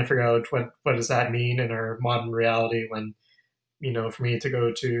just trying to figure out what does that mean in our modern reality when, for me to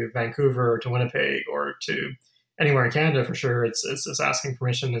go to Vancouver or to Winnipeg or to anywhere in Canada, for sure, it's asking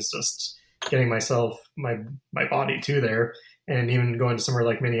permission is just getting my body to there. And even going to somewhere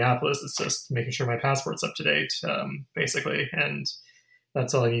like Minneapolis, it's just making sure my passport's up to date, basically. And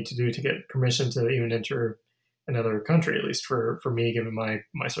that's all I need to do to get permission to even enter another country, at least for me, given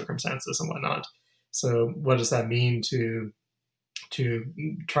my circumstances and whatnot. So what does that mean to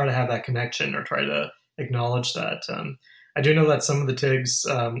try to have that connection or try to acknowledge that? I do know that some of the TIGs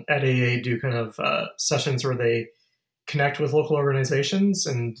at AA do kind of sessions where they connect with local organizations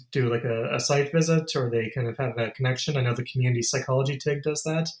and do like a site visit, or they kind of have that connection. I know the community psychology TIG does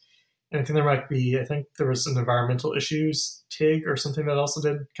that. And I think there was an environmental issues TIG or something that also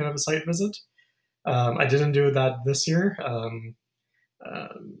did kind of a site visit. I didn't do that this year.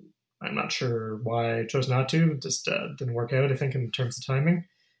 I'm not sure why I chose not to. It just didn't work out, I think, in terms of timing.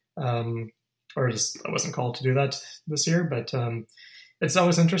 Or just I wasn't called to do that this year. But it's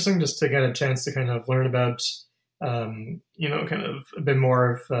always interesting just to get a chance to kind of learn about, kind of a bit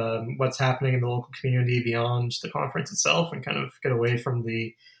more of what's happening in the local community beyond the conference itself, and kind of get away from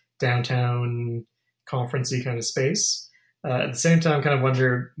the downtown conference-y kind of space. At the same time, kind of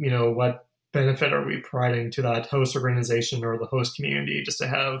wonder, what benefit are we providing to that host organization or the host community, just to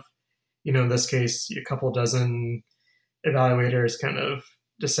have, in this case, a couple dozen evaluators kind of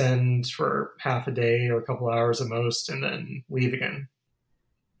descend for half a day or a couple hours at most and then leave again.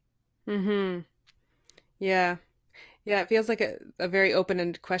 Mm-hmm. Yeah. Yeah, it feels like a very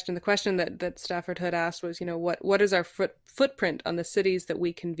open-ended question. The question that Stafford Hood asked was, what is our footprint on the cities that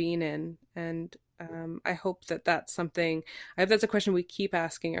we convene in? And I hope that's something, I hope that's a question we keep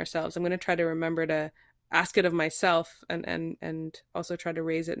asking ourselves. I'm going to try to remember to ask it of myself and also try to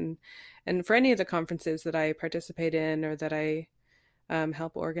raise it. And for any of the conferences that I participate in or that I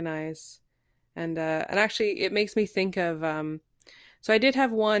help organize. And actually it makes me think of, so I did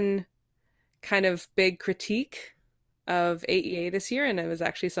have one kind of big critique of AEA this year, and it was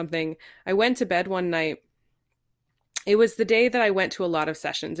actually something, I went to bed one night. It was the day that I went to a lot of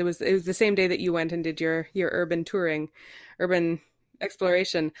sessions. It was the same day that you went and did your urban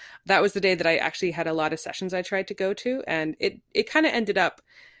exploration. That was the day that I actually had a lot of sessions I tried to go to, and it kind of ended up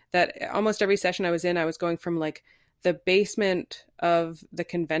that almost every session I was in, I was going from like the basement of the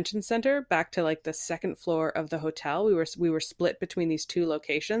convention center back to like the second floor of the hotel. We were split between these two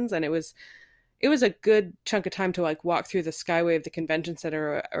locations, and it was a good chunk of time to like walk through the skyway of the convention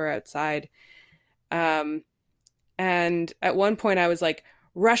center or outside. And at one point I was like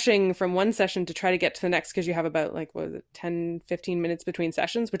rushing from one session to try to get to the next, because you have about 10, 15 minutes between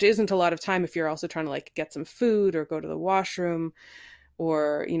sessions, which isn't a lot of time if you're also trying to like get some food or go to the washroom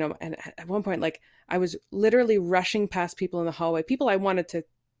or, and at one point, like I was literally rushing past people in the hallway, people I wanted to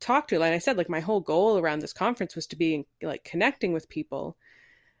talk to. Like I said, like my whole goal around this conference was to be like connecting with people.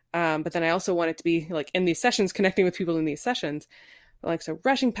 But then I also wanted to be like in these sessions, connecting with people in these sessions. So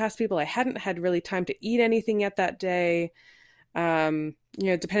rushing past people, I hadn't had really time to eat anything yet that day.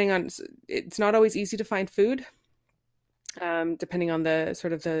 Depending on, it's not always easy to find food, depending on the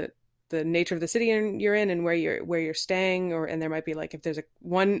sort of the nature of the city you're in and where you're staying, and there might be like, if there's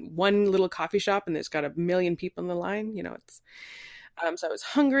one little coffee shop and there's got a million people in the line, it's, so I was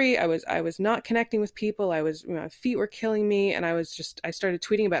hungry. I was not connecting with people. My feet were killing me. And I started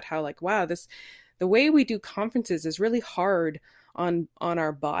tweeting about how like, wow, the way we do conferences is really hard on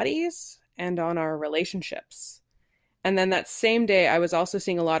our bodies and on our relationships. And then that same day, I was also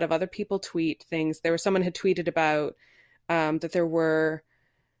seeing a lot of other people tweet things. Someone had tweeted about that there were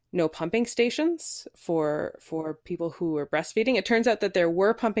no pumping stations for people who were breastfeeding. It turns out that there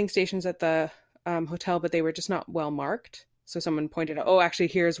were pumping stations at the hotel, but they were just not well marked. So someone pointed out, oh, actually,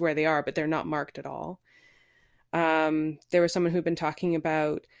 here's where they are, but they're not marked at all. There was someone who'd been talking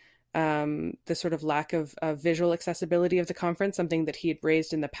about the sort of lack of visual accessibility of the conference, something that he had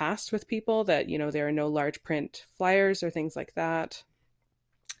raised in the past with people, that, there are no large print flyers or things like that.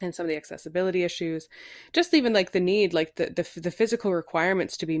 And some of the accessibility issues, just even like the need, like the physical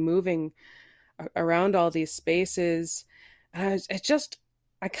requirements to be moving around all these spaces. It just,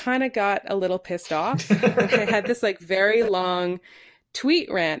 I kind of got a little pissed off. And I had this like very long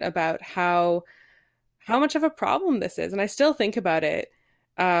tweet rant about how much of a problem this is. And I still think about it.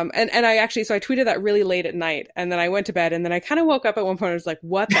 And I actually, so I tweeted that really late at night, and then I went to bed, and then I kind of woke up at one point. I was like,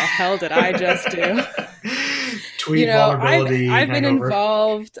 what the hell did I just do? Tweet vulnerability. I've been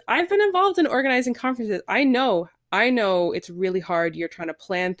involved. I've been involved in organizing conferences. I know it's really hard. You're trying to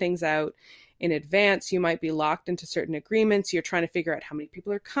plan things out in advance. You might be locked into certain agreements. You're trying to figure out how many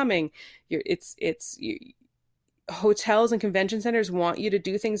people are coming. Hotels and convention centers want you to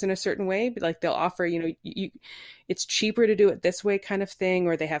do things in a certain way, but like they'll offer, it's cheaper to do it this way kind of thing,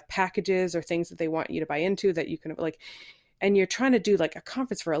 or they have packages or things that they want you to buy into that you can like, and you're trying to do like a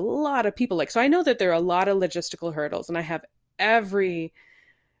conference for a lot of people. Like, so I know that there are a lot of logistical hurdles, and I have every,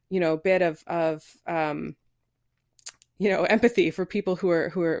 bit of empathy for people who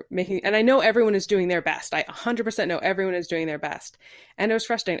are making, and I know everyone is doing their best. I 100% know everyone is doing their best. And it was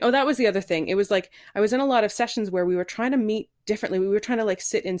frustrating. Oh, that was the other thing. It was like, I was in a lot of sessions where we were trying to meet differently. We were trying to like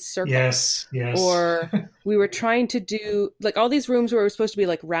sit in circles. Yes. Or we were trying to do like all these rooms where it was supposed to be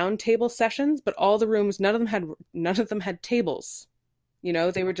like round table sessions, but all the rooms, none of them had tables.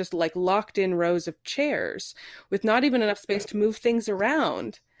 They were just like locked in rows of chairs with not even enough space to move things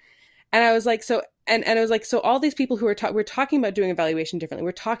around. And I was like, so all these people who we're talking about doing evaluation differently.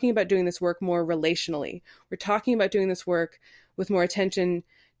 We're talking about doing this work more relationally. We're talking about doing this work with more attention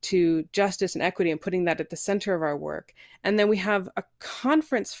to justice and equity and putting that at the center of our work. And then we have a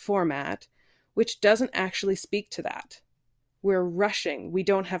conference format which doesn't actually speak to that. We're rushing. We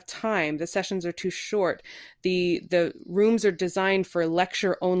don't have time. The sessions are too short. The rooms are designed for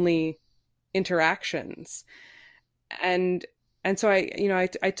lecture only interactions. And so I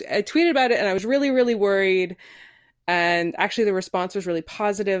tweeted about it, and I was really, really worried. And actually the response was really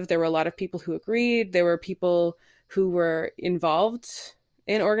positive. There were a lot of people who agreed. There were people who were involved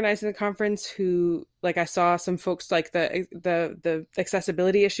in organizing the conference who, like, I saw some folks like the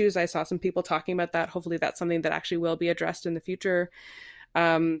accessibility issues. I saw some people talking about that. Hopefully that's something that actually will be addressed in the future.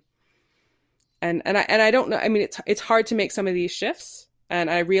 And I don't know. I mean, it's hard to make some of these shifts. And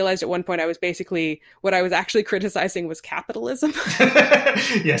I realized at one point what I was actually criticizing was capitalism.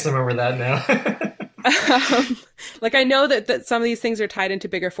 Yes, I remember that now. Like, I know that some of these things are tied into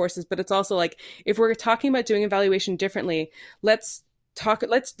bigger forces, but it's also like, if we're talking about doing evaluation differently, let's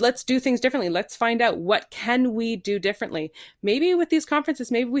do things differently. Let's find out what can we do differently. Maybe with these conferences,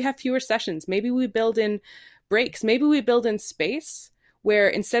 maybe we have fewer sessions. Maybe we build in breaks. Maybe we build in space where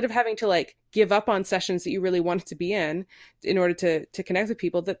instead of having to like give up on sessions that you really wanted to be in order to connect with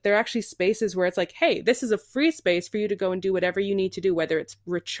people, that there are actually spaces where it's like, hey, this is a free space for you to go and do whatever you need to do, whether it's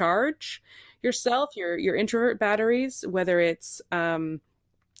recharge yourself, your introvert batteries, whether it's,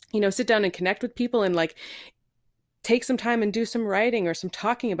 sit down and connect with people and like take some time and do some writing or some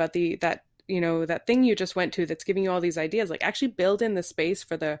talking about that thing you just went to that's giving you all these ideas. Like, actually build in the space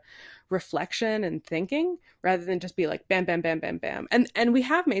for the reflection and thinking rather than just be like bam, bam, bam, bam, bam. And we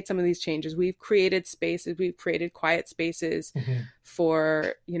have made some of these changes. We've created spaces. We've created quiet spaces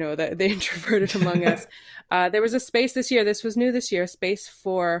for, the introverted among us. There was a space this year. This was new this year, a space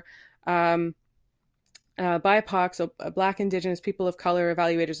for BIPOC, so Black, Indigenous, people of color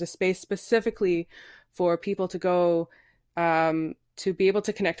evaluators, a space specifically for people to go to be able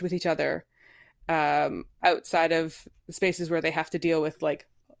to connect with each other outside of the spaces where they have to deal with like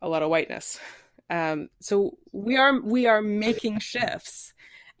a lot of whiteness. So we are making shifts,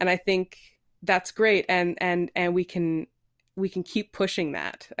 and I think that's great. And we can keep pushing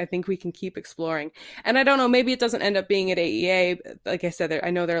that. I think we can keep exploring. And I don't know, maybe it doesn't end up being at AEA. Like I said, I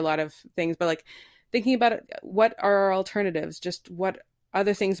know there are a lot of things, but like thinking about it, what are our alternatives? Just what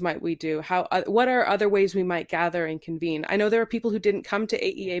other things might we do? What are other ways we might gather and convene? I know there are people who didn't come to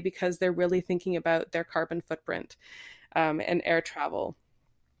AEA because they're really thinking about their carbon footprint and air travel.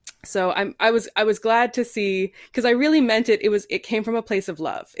 So I was glad to see, because I really meant it. It came from a place of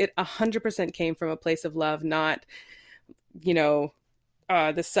love. It 100% came from a place of love, not,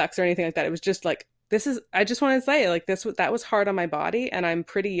 this sucks or anything like that. It was just like, I just want to say like that was hard on my body, and I'm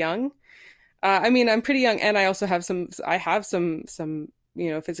pretty young. I'm pretty young, and I also have some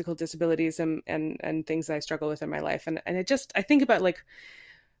physical disabilities and things that I struggle with in my life. And I think about like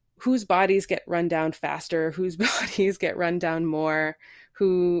whose bodies get run down faster, whose bodies get run down more,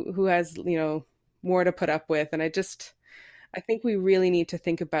 who has, more to put up with. And I think we really need to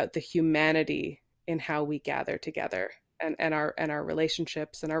think about the humanity in how we gather together and our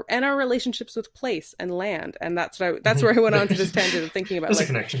relationships and our relationships with place and land. And that's where I went on to this tangent of thinking about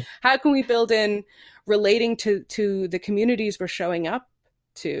like, how can we build in relating to the communities we're showing up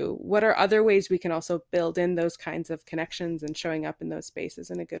to what are other ways we can also build in those kinds of connections and showing up in those spaces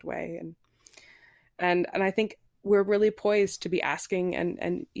in a good way. And I think we're really poised to be asking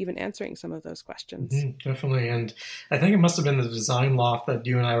and even answering some of those questions. Definitely. And I think it must have been the design loft that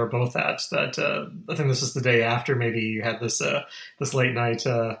you and I were both at, that I think this is the day after maybe you had this late night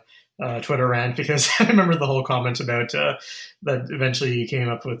Twitter rant, because I remember the whole comment about that eventually you came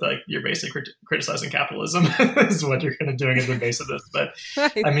up with like you're basically criticizing capitalism is what you're kind of doing at the base of this. But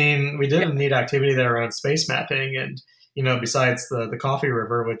right. I mean, we did need activity there around space mapping, and besides the coffee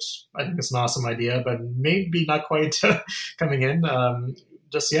river, which I think is an awesome idea, but maybe not quite coming in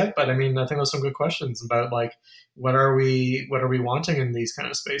just yet. But I mean, I think there's some good questions about like what are we wanting in these kind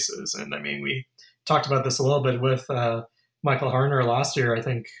of spaces. And I mean, we talked about this a little bit with Michael Harner last year. I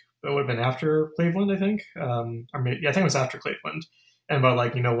think it would have been after Cleveland, I think. I think it was after Cleveland. And about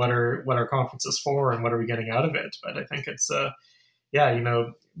like, what are conferences for and what are we getting out of it? But I think it's,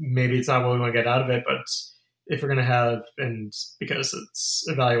 maybe it's not what we want to get out of it, but if we're going to have, and because it's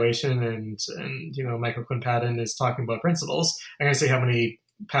evaluation and Michael Quinn Patton is talking about principles, I'm going to see how many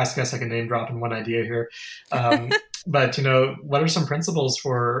past guests I can name drop in one idea here. But, what are some principles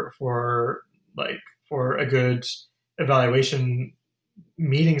for a good evaluation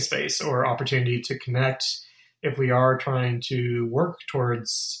meeting space or opportunity to connect if we are trying to work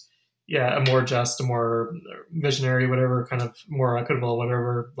towards a more just, a more visionary, whatever kind of more equitable,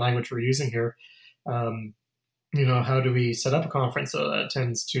 whatever language we're using here. How do we set up a conference so that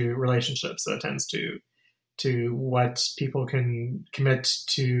tends to relationships, that tends to what people can commit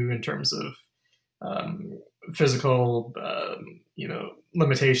to in terms of physical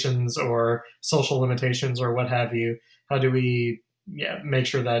limitations or social limitations or what have you? How do we make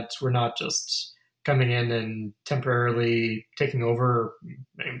sure that we're not just coming in and temporarily taking over,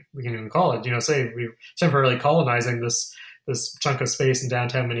 we can even call it, say we're temporarily colonizing this chunk of space in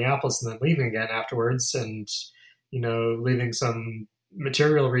downtown Minneapolis and then leaving again afterwards, and, leaving some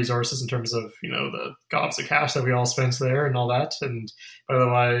material resources in terms of, the gobs of cash that we all spent there and all that. And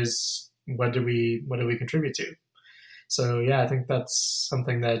otherwise, what do we contribute to? So, I think that's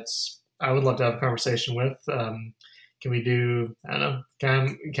something that I would love to have a conversation with. Can we do, I don't know,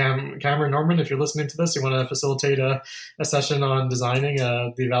 Cameron Norman, if you're listening to this, you want to facilitate a session on designing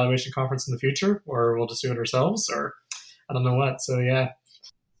the evaluation conference in the future, or we'll just do it ourselves, or I don't know what. So,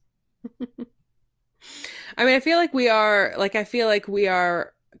 I mean, I feel like we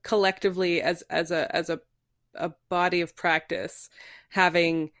are collectively as a body of practice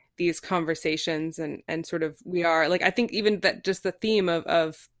having these conversations and sort of we are like, I think even that just the theme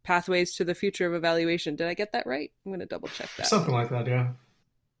of pathways to the future of evaluation. Did I get that right? I'm going to double check that. Something like that. Yeah.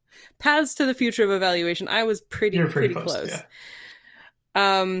 Paths to the future of evaluation. I was pretty close.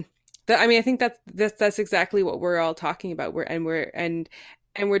 Yeah. I think that's exactly what we're all talking about.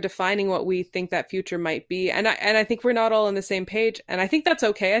 We're defining what we think that future might be. And I think we're not all on the same page. And I think that's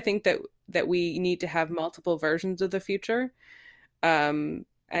okay. I think that we need to have multiple versions of the future. And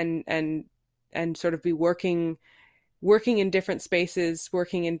sort of be working in different spaces,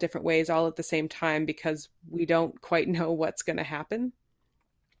 working in different ways all at the same time, because we don't quite know what's going to happen.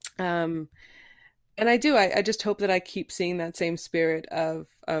 And I just hope that I keep seeing that same spirit of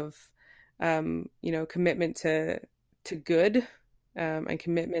commitment to good, and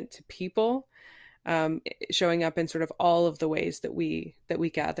commitment to people, showing up in sort of all of the ways that we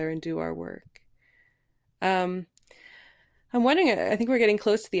gather and do our work. I'm wondering, I think we're getting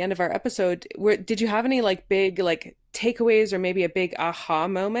close to the end of our episode. Did you have any like big like takeaways or maybe a big aha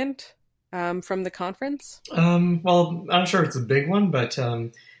moment from the conference? Well, I'm sure it's a big one, but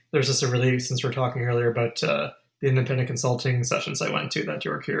there's just since we're talking earlier about the independent consulting sessions I went to that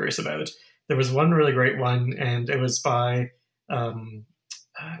you were curious about. There was one really great one, and it was by,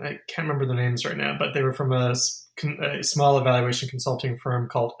 I can't remember the names right now, but they were from a small evaluation consulting firm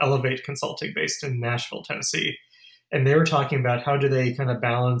called Elevate Consulting based in Nashville, Tennessee. And they were talking about how do they kind of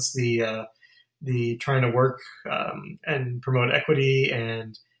balance the trying to work and promote equity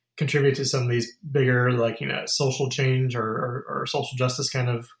and contribute to some of these bigger, like, social change or social justice kind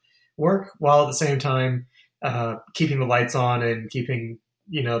of work, while at the same time keeping the lights on and keeping,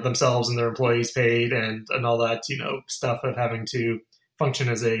 themselves and their employees paid and all that, stuff of having to function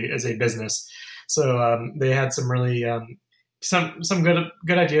as a business. So they had some really some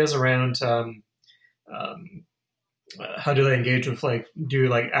good ideas around how do they engage with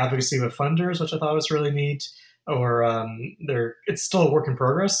do advocacy with funders, which I thought was really neat. Or it's still a work in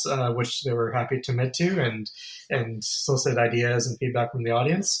progress, which they were happy to admit to and solicit ideas and feedback from the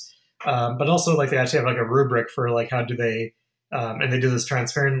audience. But also they actually have a rubric for how do they, and they do this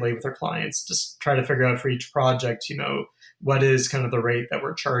transparently with their clients, just try to figure out for each project, what is kind of the rate that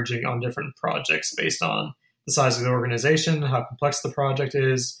we're charging on different projects based on the size of the organization, how complex the project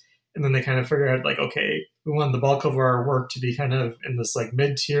is. And then they kind of figure out like, okay, we want the bulk of our work to be kind of in this like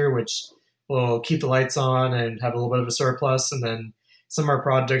mid tier, which will keep the lights on and have a little bit of a surplus. And then some of our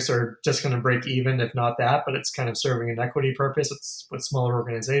projects are just going to break even, if not that, but it's kind of serving an equity purpose. It's with smaller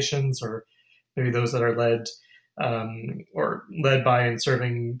organizations or maybe those that are led by and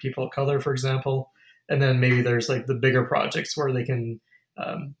serving people of color, for example. And then maybe there's like the bigger projects where they can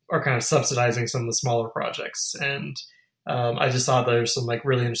are kind of subsidizing some of the smaller projects. And I just thought there's some like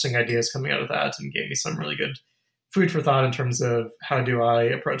really interesting ideas coming out of that and gave me some really good food for thought in terms of how do I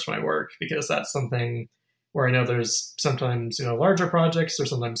approach my work, because that's something where I know there's sometimes, larger projects or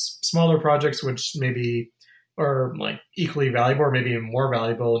sometimes smaller projects, which maybe are like equally valuable or maybe even more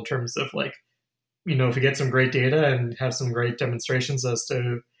valuable in terms of like, if you get some great data and have some great demonstrations as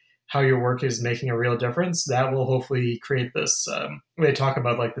to how your work is making a real difference, that will hopefully create this, they talk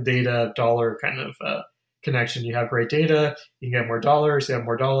about like the data dollar kind of connection. You have great data, you can get more dollars, you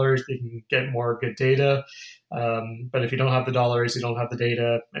can get more good data. But if you don't have the dollars, you don't have the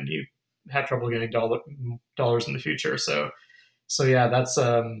data, and you have trouble getting dollars in the future. So yeah, that's,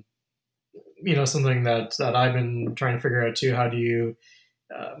 something that I've been trying to figure out too. How do you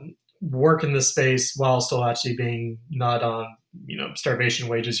work in this space while still actually being not on, starvation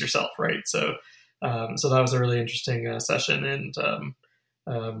wages yourself, right? So that was a really interesting session, and something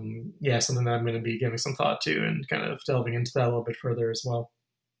that I'm going to be giving some thought to and kind of delving into that a little bit further as well.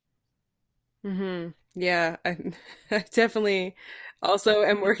 Mm-hmm. Yeah, I definitely also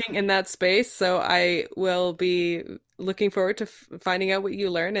am working in that space, so I will be looking forward to finding out what you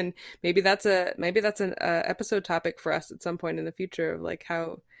learn, and maybe that's an episode topic for us at some point in the future of like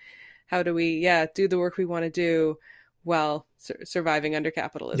how do we do the work we want to do while surviving under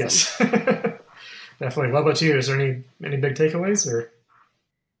capitalism. Yes. Definitely. What about you? Is there any big takeaways? Or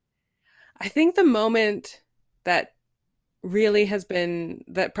I think the moment that really has been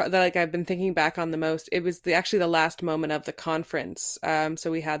that like I've been thinking back on the most, it was actually the last moment of the conference.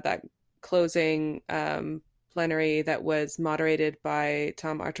 So we had that closing plenary that was moderated by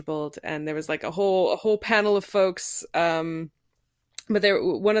Tom Archibald, and there was like a whole panel of folks. But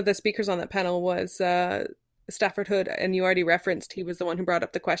one of the speakers on that panel was Stafford Hood, and you already referenced he was the one who brought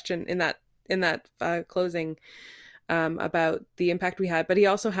up the question in that closing about the impact we had. But he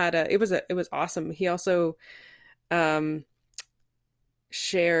also had it was awesome. He also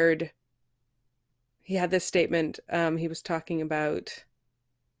shared. He had this statement. He was talking about.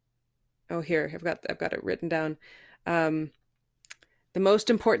 Oh, here I've got it written down. The most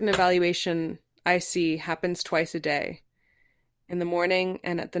important evaluation I see happens twice a day. In the morning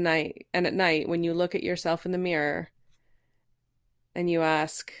and at night when you look at yourself in the mirror and you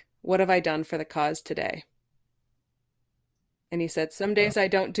ask, what have I done for the cause today? And he said, some days I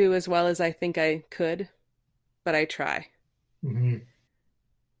don't do as well as I think I could, but I try. Mm-hmm.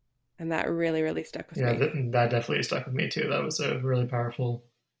 And that really, really stuck with me. Yeah, that definitely stuck with me too. That was a really powerful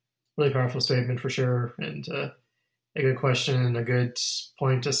statement for sure. And a good question and a good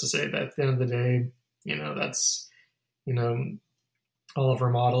point just to say that at the end of the day, that's, all of our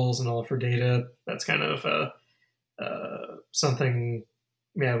models and all of our data, that's kind of something,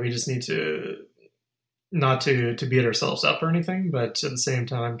 we just need to not to beat ourselves up or anything, but at the same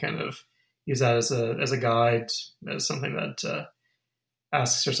time kind of use that as a guide, as something that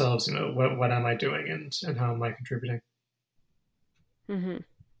asks ourselves, what am I doing and how am I contributing? Mm-hmm.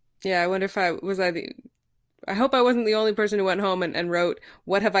 Yeah, I wonder if I hope I wasn't the only person who went home and wrote,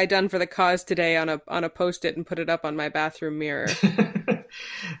 what have I done for the cause today on a Post-it and put it up on my bathroom mirror.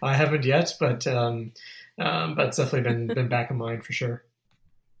 I haven't yet, but it's definitely been back in mind for sure.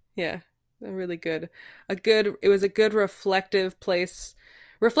 Yeah, really good. It was a good reflective place,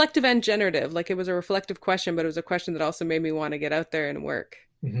 reflective and generative. Like it was a reflective question, but it was a question that also made me want to get out there and work.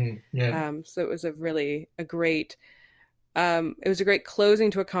 Mm-hmm. Yeah. So it was a great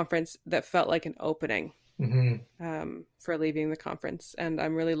closing to a conference that felt like an opening. Mm-hmm. For leaving the conference, and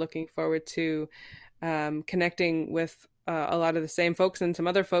I'm really looking forward to connecting with a lot of the same folks and some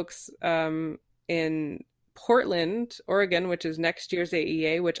other folks in Portland, Oregon, which is next year's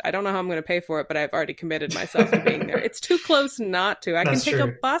AEA, which I don't know how I'm going to pay for it, but I've already committed myself to being there. It's too close not to. I can take a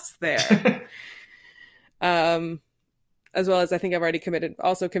bus there. As well as I think I've already committed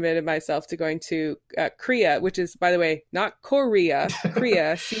myself to going to CREA, which is, by the way, not Korea,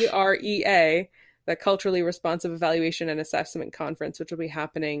 CREA, CREA, the Culturally Responsive Evaluation and Assessment Conference, which will be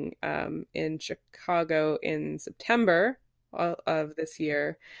happening in Chicago in September of this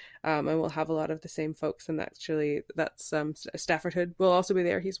year. And we'll have a lot of the same folks. And that's Stafford Hood will also be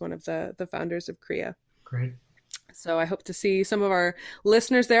there. He's one of the founders of CREA. Great. So I hope to see some of our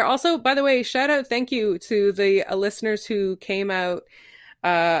listeners there. Also, by the way, shout out, thank you to the listeners who came out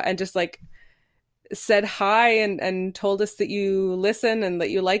and just like said hi and told us that you listen and that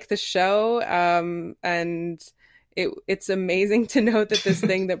you like the show. And it's amazing to know that this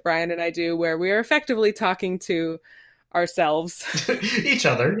thing that Brian and I do, where we are effectively talking to ourselves, each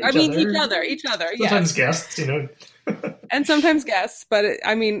other. Each other. Sometimes guests, and sometimes guests. But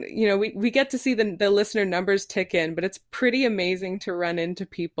we get to see the listener numbers tick in. But it's pretty amazing to run into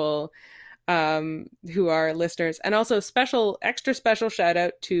people who are listeners. And also extra special shout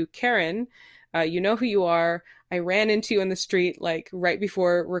out to Karen. You know who you are. I ran into you in the street like right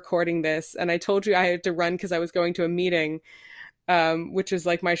before recording this, and I told you I had to run because I was going to a meeting, which is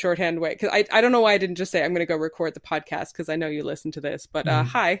like my shorthand way. Because I don't know why I didn't just say I'm going to go record the podcast because I know you listen to this. But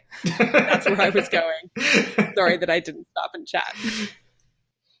hi, that's where I was going. Sorry that I didn't stop and chat.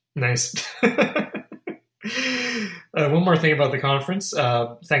 Nice. One more thing about the conference.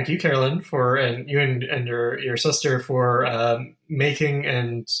 Thank you, Carolyn, and you and your sister for making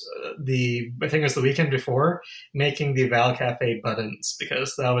I think it was the weekend before, making the Val Cafe buttons,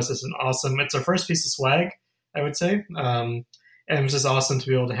 because that was just it's our first piece of swag, I would say. And it was just awesome to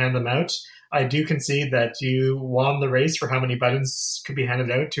be able to hand them out. I do concede that you won the race for how many buttons could be handed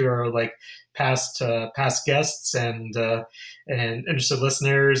out to our like past guests and interested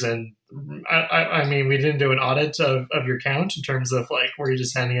listeners. And I mean, we didn't do an audit of your count in terms of like, were you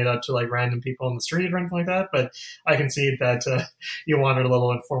just handing it out to like random people on the street or anything like that? But I concede that you wanted a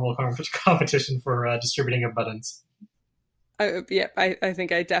little informal competition for distributing of buttons. I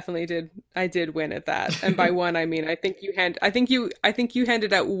think I definitely did. I did win at that, and by one I mean I think you handed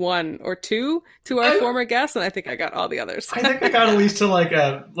out one or two to our former guests, and I think I got all the others. I think I got at least to like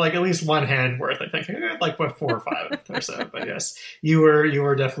at least one hand worth. I think like what 4 or 5 or so. But yes, you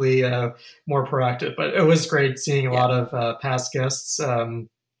were definitely more proactive. But it was great seeing a lot of past guests. I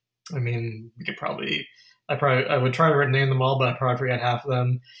mean, we could I would try to name them all, but I probably forget half of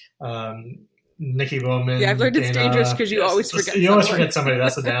them. Nikki Bowman. Yeah, I've learned it's dangerous because you always forget. You always forget somebody.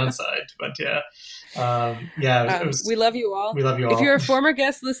 That's the downside. But we love you all. We love you all. If you're a former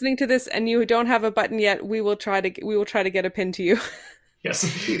guest listening to this and you don't have a button yet, we will try to get a pin to you. Yes,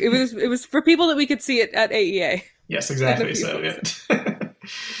 it was for people that we could see it at AEA. Yes, exactly. So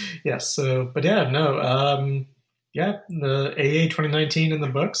yes. So, but yeah, no. The AEA 2019 in the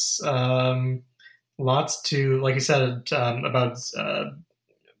books. Lots to, like you said, about.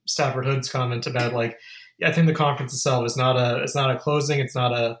 Stafford Hood's comment about like, I think the conference itself is not a closing. It's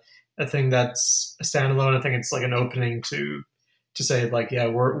not a thing that's a standalone. I think it's like an opening to say like, yeah,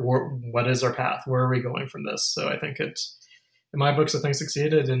 what is our path? Where are we going from this? So I think in my books, I think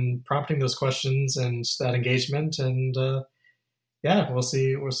succeeded in prompting those questions and that engagement. And we'll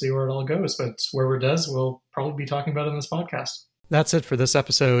see where it all goes. But wherever it does, we'll probably be talking about it in this podcast. That's it for this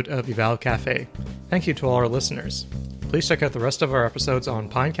episode of Eval Cafe. Thank you to all our listeners. Please check out the rest of our episodes on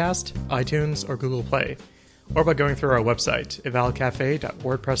Pinecast, iTunes, or Google Play, or by going through our website,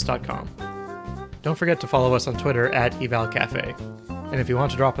 evalcafe.wordpress.com. Don't forget to follow us on Twitter at evalcafe. And if you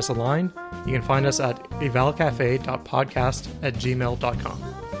want to drop us a line, you can find us at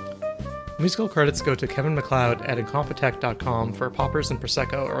evalcafe.podcast@gmail.com. Musical credits go to Kevin MacLeod at incompetech.com for Poppers and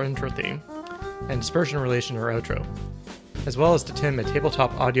Prosecco, our intro theme, and Dispersion Relation, our outro, as well as to Tim at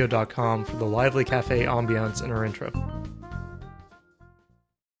tabletopaudio.com for the lively cafe ambiance in our intro.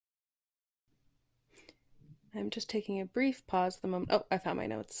 I'm just taking a brief pause at the moment. Oh, I found my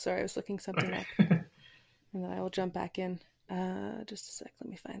notes. Sorry, I was looking something up. And then I will jump back in. Just a sec. Let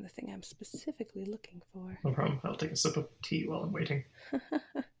me find the thing I'm specifically looking for. No problem. I'll take a sip of tea while I'm waiting.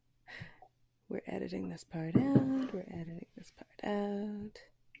 We're editing this part out.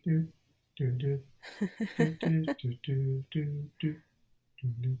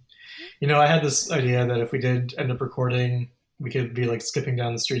 I had this idea that if we did end up recording, we could be like skipping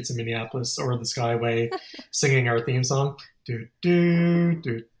down the streets of Minneapolis or the Skyway, singing our theme song. Do do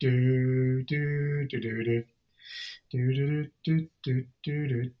do do do do do do do do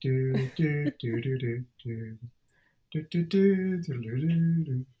do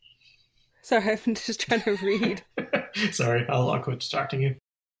do. Sorry, I'm just trying to read. Sorry, I'll quit distracting you.